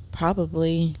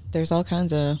probably there's all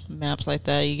kinds of maps like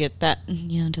that. You get that,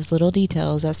 just little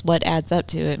details. That's what adds up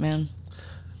to it, man.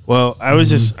 Well, I was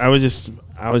just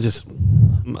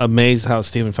amazed how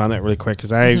Steven found that really quick,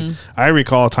 because I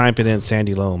recall typing in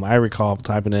sandy loam. I recall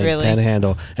typing in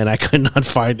panhandle, and I could not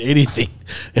find anything.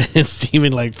 And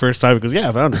Steven first time goes, "Yeah,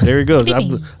 I found it. There he goes.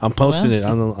 I'm posting it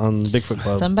on Bigfoot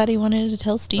Club." Somebody wanted to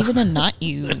tell Steven and not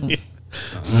you.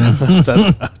 I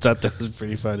thought that was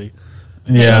pretty funny.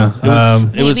 Yeah,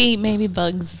 maybe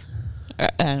Bugs.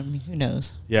 Who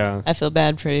knows? Yeah, I feel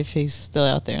bad for if he's still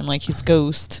out there and he's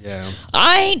ghost. Yeah,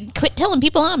 I quit telling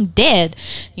people I'm dead.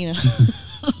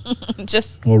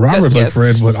 Just Robert looked for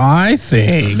it, but I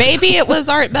think maybe it was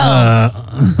Art Bell.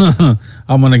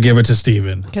 I'm gonna give it to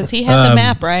Steven because he had the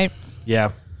map, right?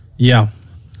 Yeah. It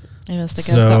was the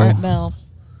ghost of Art Bell.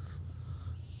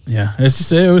 Yeah, it's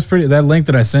just it was pretty. That link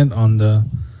that I sent on the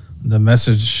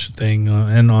message thing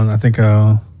and on I think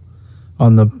on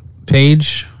the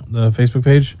page. The Facebook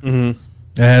page. Mm-hmm.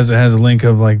 It has a link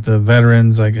of the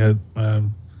veterans, the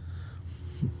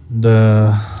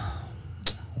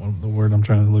what the word I'm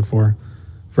trying to look for,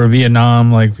 for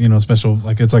Vietnam, like special,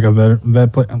 like it's like a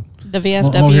vet play. The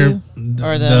VFW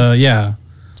or the yeah.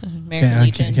 American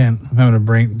Legion. Can't. I'm having a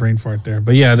brain fart there,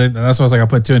 but yeah, that's why I was like, I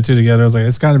put 2 and 2 together. I was like,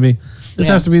 it's got to be. This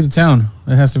has to be the town.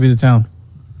 It has to be the town.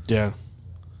 Yeah.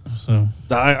 So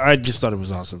I just thought it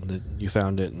was awesome that you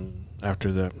found it, and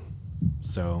after that,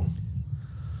 so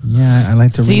yeah, I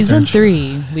like to Season research.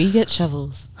 3, we get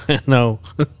shovels. no,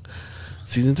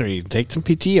 Season 3, take some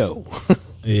PTO.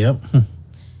 Yep.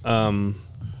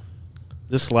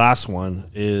 This last one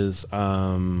is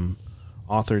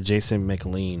author Jason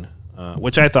McLean,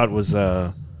 which I thought was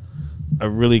a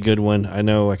really good one. I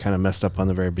know I kind of messed up on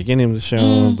the very beginning of the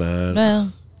show, but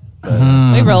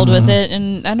we rolled with it,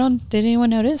 and did anyone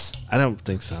notice? I don't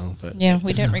think so. But yeah,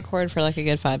 we didn't record for like a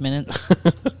good 5 minutes.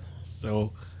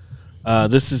 So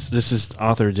this is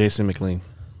author Jason McLean.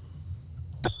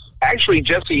 Actually,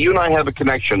 Jesse, you and I have a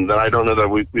connection that I don't know that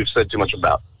we've said too much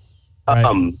about.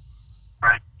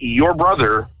 Right. Your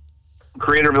brother,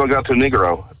 creator of El Gato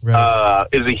Negro,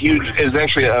 is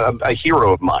actually a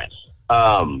hero of mine.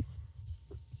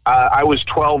 I was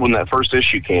 12 when that first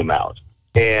issue came out,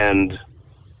 and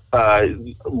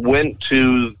went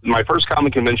to my first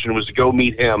comic convention was to go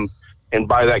meet him and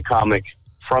buy that comic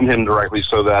from him directly,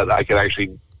 so that I could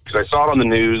actually, because I saw it on the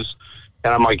news,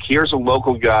 and I'm like, here's a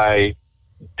local guy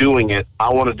doing it. I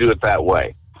want to do it that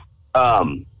way.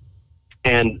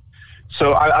 And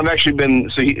so I've actually been,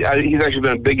 he's actually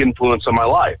been a big influence on my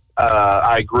life.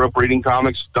 I grew up reading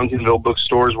comics, Duncanville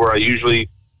bookstores, where I usually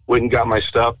went and got my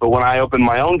stuff. But when I opened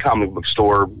my own comic book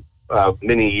store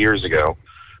many years ago,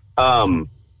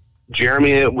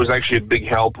 Jeremy was actually a big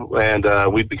help, and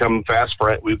we've become fast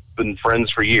friends. We've been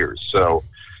friends for years. So,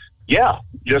 yeah,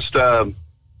 just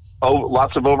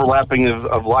lots of overlapping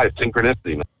of life,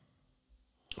 synchronicity. Man.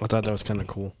 I thought that was kind of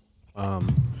cool.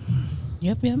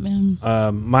 Yep, man.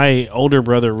 My older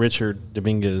brother Richard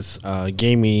Dominguez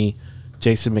gave me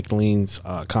Jason McLean's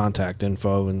contact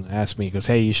info and asked me, he goes,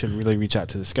 "Hey, you should really reach out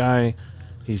to this guy.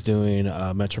 He's doing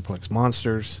Metroplex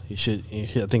Monsters. I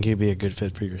think he'd be a good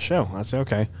fit for your show." I said,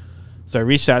 "Okay." So I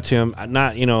reached out to him,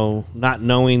 not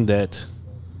knowing that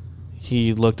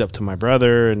he looked up to my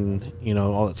brother and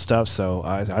all that stuff. So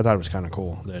I thought it was kind of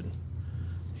cool that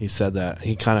he said that.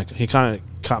 He kind of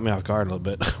caught me off guard a little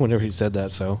bit whenever he said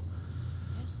that. So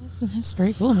that's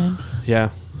pretty cool, man.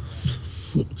 Yeah,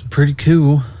 pretty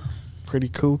cool. Pretty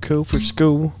cool for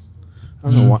school. I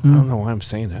don't know why I'm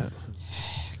saying that.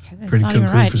 That's Pretty not cool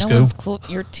even right. for No school. one's cool.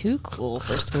 You're too cool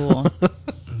for school.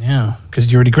 Yeah, because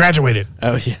you already graduated.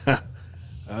 Oh yeah.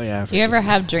 Oh yeah. Do you ever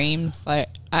have dreams like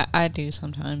I do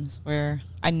sometimes, where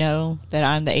I know that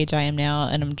I'm the age I am now,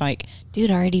 and I'm like,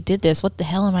 dude, I already did this. What the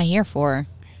hell am I here for?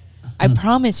 I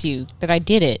promise you that I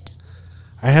did it.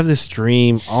 I have this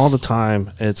dream all the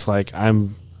time. It's like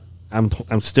I'm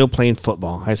still playing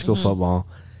football, high school football,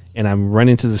 and I'm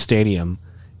running to the stadium,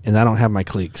 and I don't have my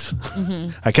cleats.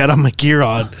 I got all my gear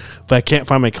on, but I can't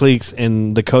find my cleats.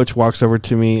 And the coach walks over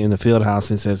to me in the field house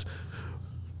and says,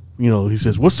 he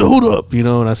says, "What's the hold up?"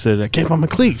 And I said, "I can't find my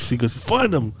cleats." He goes,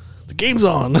 "Find them. The game's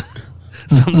on."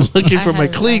 So I'm looking for my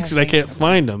cleats, and I can't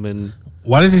find them. And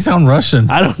why does he sound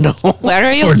Russian? I don't know. Where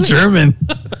are you? Or German?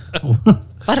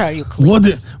 What are you?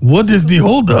 Cleats? What is the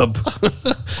hold up?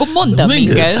 Come on,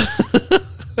 Dominguez.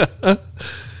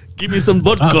 Give me some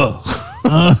vodka.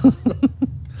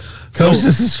 Coach,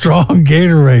 this is strong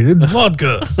Gatorade. It's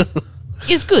vodka.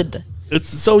 It's good. It's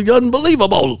so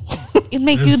unbelievable. It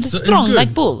makes you It's strong good.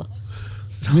 like bull.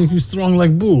 Make you strong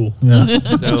like bull. Yeah.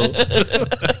 So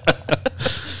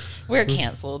We're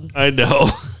canceled. I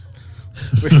know.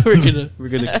 we're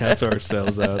gonna cancel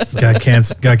ourselves out. So. Got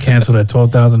canceled at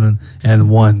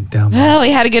 12,001 down. Well, we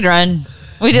had a good run.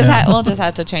 We'll just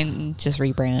have to just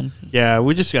rebrand. Yeah,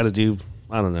 we just got to do.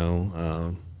 I don't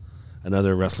know.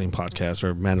 Another wrestling podcast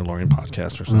or Mandalorian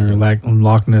podcast or something.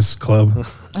 Loch Ness Club.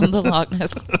 I'm the Loch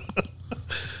Ness.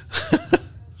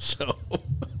 So,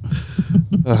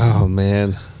 oh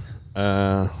man.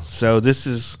 So this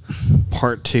is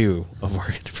part 2 of our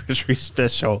anniversary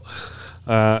special.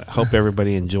 Hope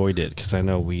everybody enjoyed it because I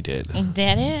know we did. Is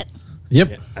that it? Yep.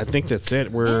 Yeah, I think that's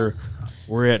it. We're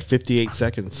at 58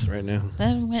 seconds right now.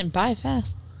 That went by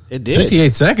fast. It did.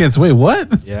 58 seconds. Wait,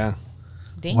 what? Yeah.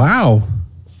 Damn. Wow.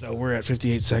 So we're at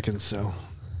 58 seconds. So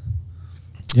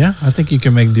Yeah, I think you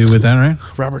can make do with that, right?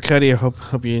 Robert Cuddy, I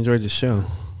hope you enjoyed the show.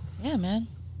 Yeah, man.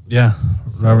 Yeah,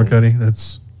 Robert Cuddy.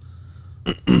 That's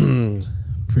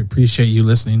appreciate you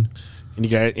listening. And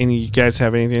you guys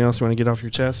have anything else you want to get off your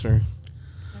chest, or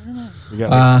I don't know.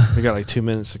 we got like 2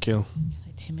 minutes to kill.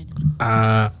 Like 2 minutes.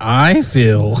 I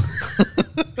feel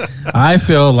I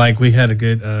feel like we had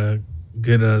a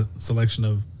good selection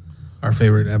of our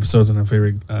favorite episodes and our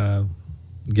favorite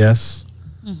guests.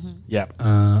 Yeah.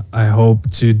 I hope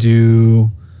to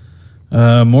do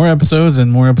more episodes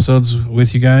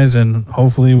with you guys, and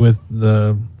hopefully with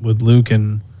Luke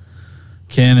and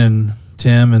Ken and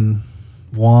Tim and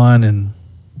Juan, and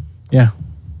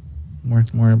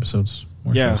more episodes.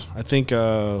 More shows. I think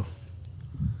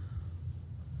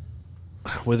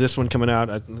with this one coming out,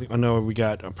 I know we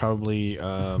got probably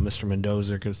Mr.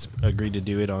 Mendoza agreed to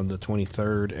do it on the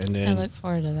 23rd, and then I look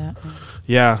forward to that.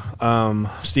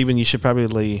 Steven, you should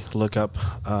probably look up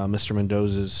Mr.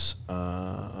 Mendoza's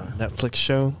Netflix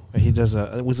show. He does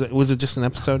was it just an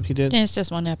episode he did? Yeah, it's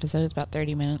just one episode. It's about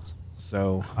 30 minutes.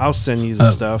 So I'll send you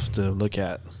the stuff to look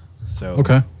at. So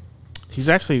okay, he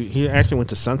actually went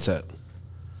to Sunset.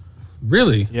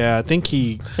 Really? Yeah, I think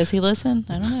he. Does he listen?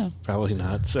 I don't know. Probably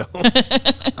not. So.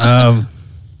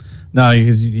 No,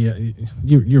 because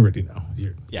you already know.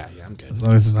 Yeah, I'm good. As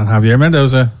long as it's not Javier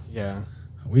Mendoza. Yeah.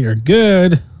 We are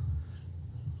good.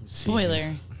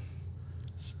 Spoiler.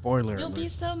 You'll alert. be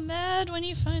so mad when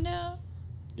you find out.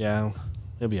 Yeah,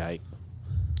 he'll be aight.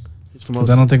 Because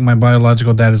I don't think my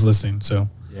biological dad is listening. So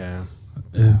yeah,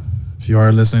 if you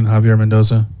are listening, Javier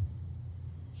Mendoza,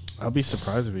 I'll be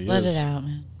surprised if he Let is. it out,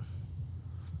 man.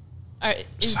 All right,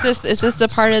 is this the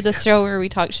part of the show where we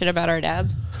talk shit about our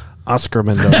dads? Oscar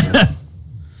Mendoza.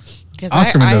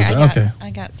 Oscar Mendoza. Okay, I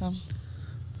got some.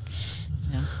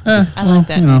 Yeah. I like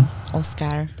that. You know.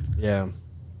 Oscar. Yeah.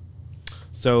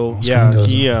 So Oscar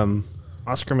yeah, Mendoza.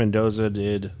 Oscar Mendoza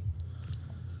did.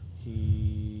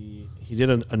 He did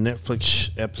a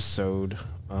Netflix episode.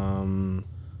 Hold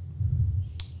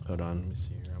on, let me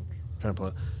see here. I'm trying to pull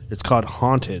it. It's called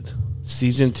Haunted,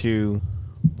 Season 2,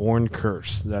 Born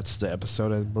Cursed. That's the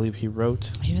episode I believe he wrote.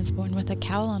 He was born with a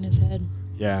cowl on his head.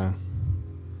 Yeah.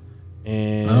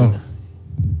 And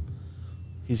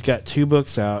he's got 2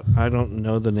 books out. I don't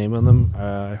know the name of them.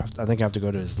 I think I have to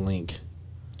go to his link.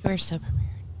 We're so prepared.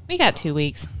 We got 2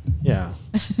 weeks. Yeah,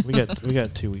 we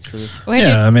got 2 weeks for this.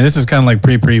 I mean, this is kind of like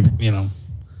pre, you know.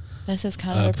 This is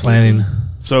kind of planning.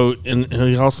 So, and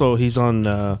he's on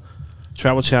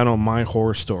Travel Channel, My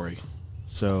Horror Story.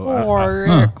 So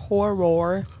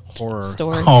horror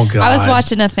story. Oh God! I was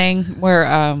watching a thing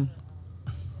where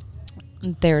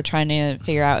they were trying to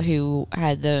figure out who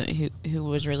who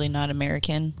was really not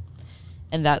American,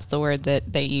 and that's the word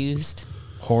that they used.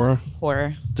 Horror.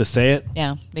 To say it.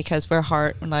 Yeah, because we're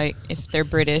like if they're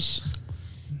British,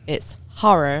 it's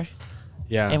horror.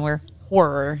 Yeah. And we're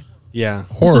horror. Yeah.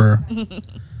 Horror.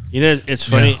 You know, it's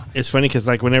funny. Yeah. It's funny because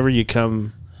like whenever you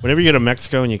go to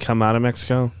Mexico and you come out of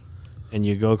Mexico, and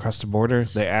you go across the border,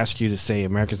 they ask you to say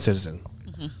American citizen.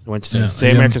 Once you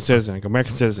say American citizen, I go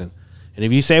American citizen, and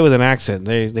if you say it with an accent,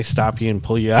 they stop you and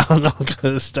pull you out and all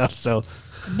kind of stuff. So.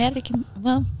 American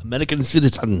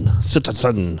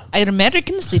citizen. An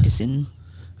American citizen.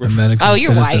 American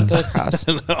you're citizen. white. Go across.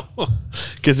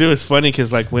 Because it was funny.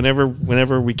 Because like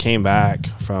whenever we came back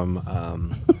from,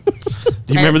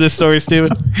 do you remember this story,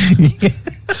 Steven? Yeah.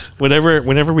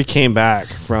 Whenever we came back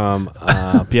from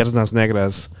Piernas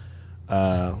Negras,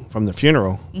 from the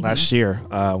funeral last year,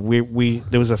 there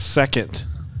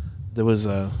was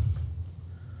a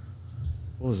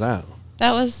what was that?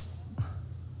 That was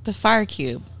the fire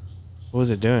cube. What was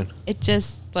it doing? It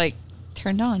just like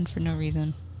turned on for no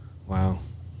reason. Wow.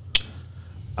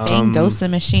 Dang, ghost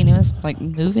in the machine. It was like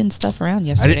moving stuff around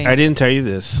yesterday. I didn't tell you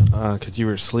this because you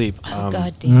were asleep. Oh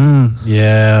God damn.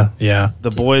 Yeah.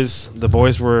 The boys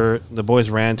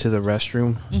ran to the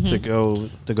restroom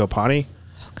to go potty.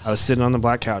 I was sitting on the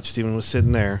black couch. Steven was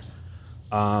sitting there,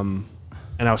 and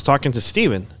I was talking to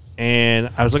Steven, and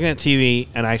I was looking at TV,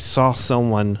 and I saw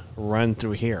someone run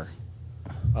through here,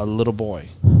 a little boy,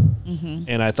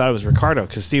 and I thought it was Ricardo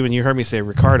because Steven, you heard me say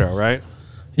Ricardo, right?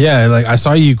 Yeah, like I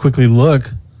saw you quickly look,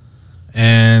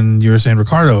 and you were saying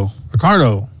Ricardo,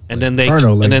 and then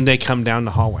they come down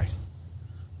the hallway,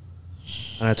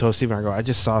 and I told Steven, I go, I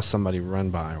just saw somebody run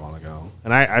by a while ago,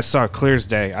 and I saw it clear as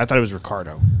day. I thought it was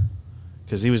Ricardo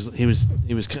because he was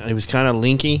kind of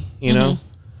linky, you know,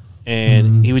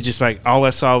 and he was just like all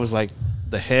I saw was like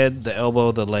the head, the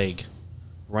elbow, the leg,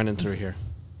 running through here,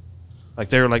 like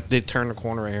they turned the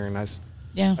corner right here, and I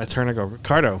turn and go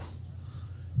Ricardo.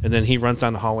 And then he runs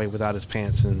down the hallway without his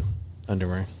pants and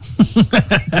underwear.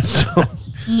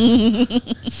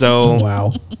 so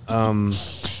wow.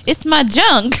 It's my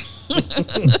junk.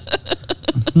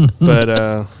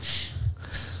 But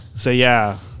so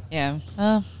yeah. Yeah.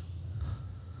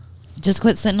 Just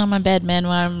quit sitting on my bed, man,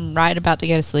 when I'm right about to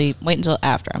go to sleep. Wait until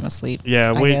after I'm asleep.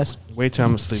 Yeah, wait till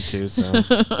I'm asleep too. So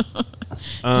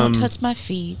don't touch my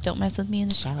feet. Don't mess with me in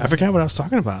the shower. I forgot what I was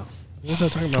talking about. What was I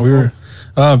talking about? We were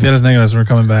Piedras Negras. We're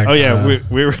coming back. Oh yeah,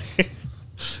 we were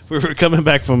we were coming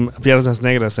back from Piedras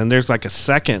Negras, and there's like a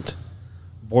second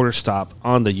border stop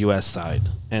on the U.S. side,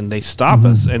 and they stop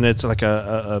us, and it's like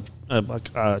a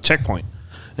checkpoint,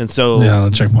 and so yeah,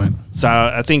 a checkpoint. So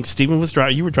I think Steven was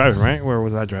driving. You were driving, right? Where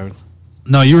was I driving?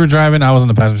 No, you were driving. I was in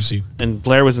the passenger seat, and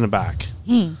Blair was in the back.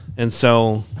 And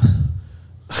so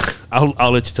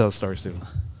I'll let you tell the story, Steven.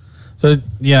 So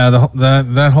yeah,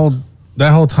 that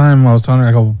whole time I was telling her,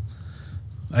 I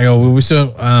go, we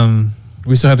still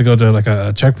have to go to like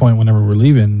a checkpoint whenever we're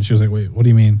leaving. And she was like, wait, what do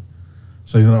you mean?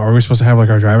 So are we supposed to have like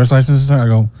our driver's license? I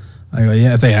go,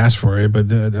 yeah, if they ask for it,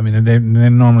 but I mean, they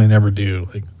normally never do.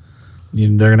 Like,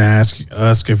 they're gonna ask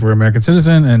us if we're American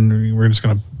citizen, and we're just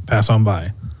gonna pass on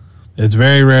by. It's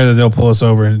very rare that they'll pull us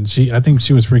over, and I think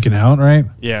she was freaking out, right?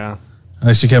 Yeah.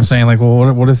 She kept saying like,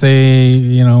 well, what if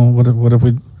they, what if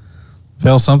we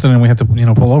fail something and we have to,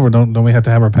 pull over? Don't we have to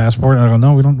have our passport? And I go,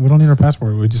 no, we don't need our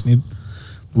passport. We just need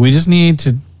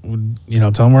to,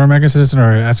 tell them we're American citizen,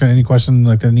 or ask them any question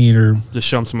like they need, or just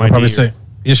show them some ID. Probably say,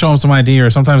 show them some ID, or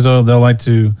sometimes they'll like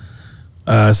to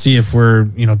see if we're,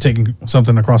 taking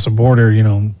something across the border,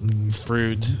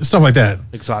 fruit, stuff like that,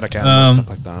 exotic animals, stuff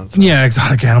like that. So. Yeah,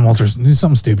 exotic animals or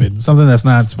something stupid, something that's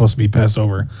not supposed to be passed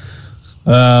over.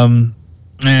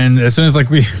 And as soon as like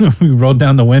we rolled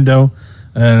down the window,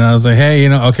 and I was like,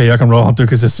 hey, okay, y'all can roll on through,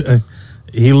 because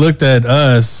he looked at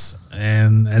us,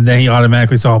 and then he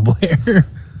automatically saw Blair, and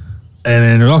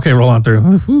then okay, roll on through.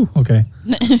 Whew, okay,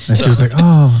 and she was like,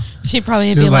 oh. She'd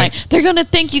probably be like, they're gonna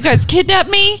think you guys kidnapped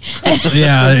me.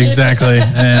 Yeah, exactly.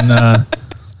 And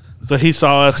so he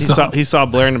saw us. He saw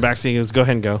Blair in the backseat. He goes, "Go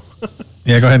ahead and go."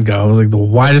 Yeah, go ahead and go. I was like the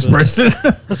whitest person.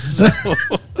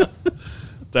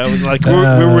 That was like we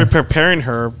were preparing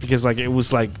her, because like it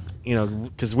was like,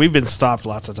 because we've been stopped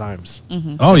lots of times.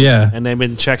 Mm-hmm. Oh yeah, and they've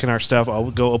been checking our stuff.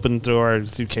 I'll go open through our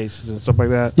suitcases and stuff like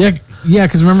that. Yeah.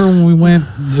 Because remember when we went,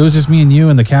 it was just me and you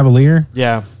and the Cavalier.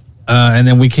 Yeah. And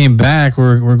then we came back.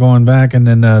 We're going back, and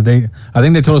then I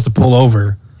think they told us to pull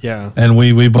over. Yeah. And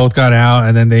we both got out,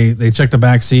 and then they checked the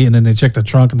back seat, and then they checked the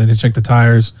trunk, and then they checked the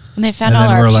tires. And they found all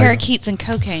our parakeets and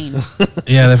cocaine.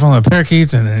 Yeah, they found our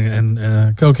parakeets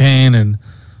and cocaine, and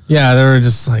yeah, they were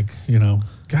just like,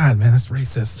 God, man, that's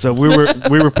racist. So we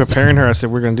were preparing her. I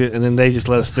said, we're gonna do it, and then they just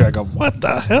let us through. I go, what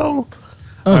the hell?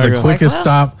 That was the quickest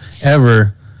stop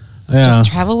ever. Yeah.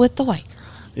 Just travel with the white girl.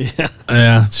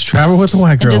 Yeah, just travel with the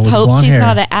white girl. And just with hope blonde she's hair.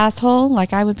 not an asshole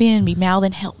like I would be, and be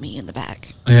mouthing "help me" in the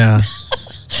back. Yeah.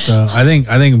 So I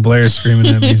think Blair's screaming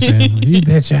at me saying, "You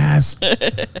bitch ass." I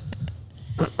think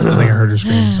I heard her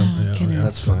scream something. Yeah,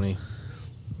 that's funny.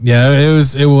 Yeah,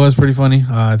 it was pretty funny.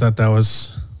 I thought that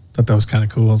was kind of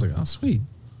cool. I was like, oh sweet,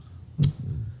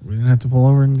 we didn't have to pull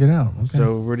over and get out. Okay.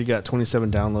 So we already got 27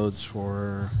 downloads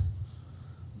for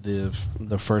the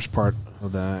first part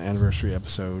of the anniversary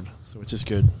episode, so which is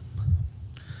good.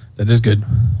 That is good.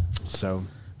 So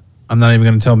I'm not even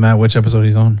going to tell Matt which episode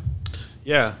he's on.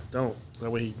 Yeah, don't.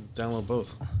 That way you can download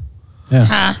both. Yeah.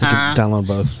 You can download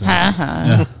both. So.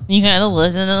 Yeah. You gotta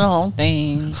listen to the whole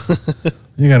thing.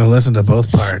 You got to listen to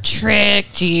both parts.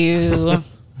 Tricked you.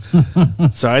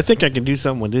 So I think I can do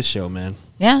something with this show, man.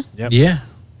 Yeah. Yep. Yeah.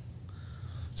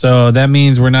 So that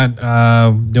means we're not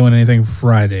doing anything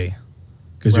Friday,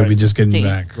 because you'll be just getting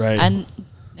back. Right.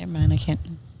 Never mind. I can't.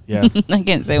 Yeah. I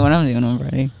can't say what I'm doing on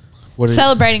Friday.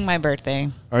 Celebrating my birthday.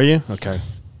 Are you? Okay.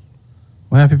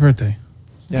 Well, happy birthday.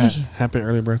 Yeah. Happy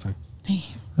early birthday.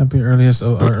 Thank you. Happy earliest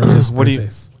What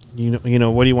birthdays. do you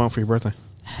what do you want for your birthday?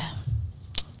 I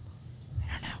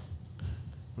don't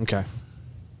know. Okay.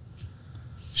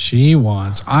 She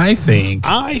wants, I think.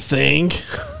 I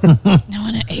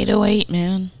want an 808,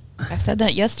 man. I said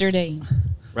that yesterday.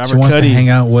 She wants to hang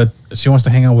out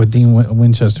with Dean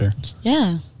Winchester.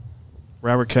 Yeah.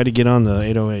 Robert Cuddy, get on the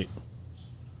 808.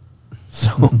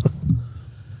 So,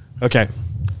 okay.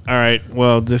 All right.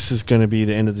 Well, this is going to be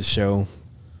the end of the show.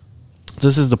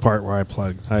 This is the part where I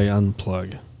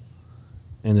unplug.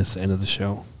 And it's the end of the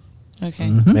show. Okay.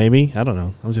 Mm-hmm. Maybe? I don't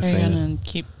know. I'm just Are you saying. going to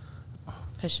keep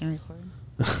pushing record?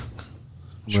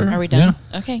 Sure. Are we done?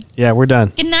 Yeah. Okay. Yeah, we're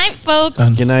done. Good night, folks.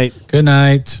 Done. Good night. Good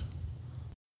night.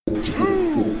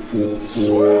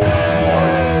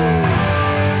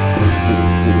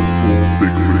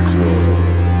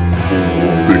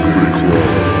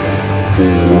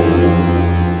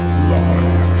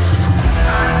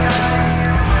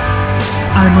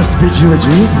 I must bid you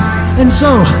adieu, and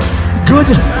so,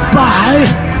 goodbye,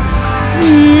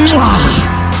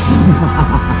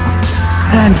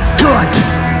 and good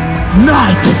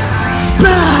night,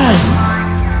 bang!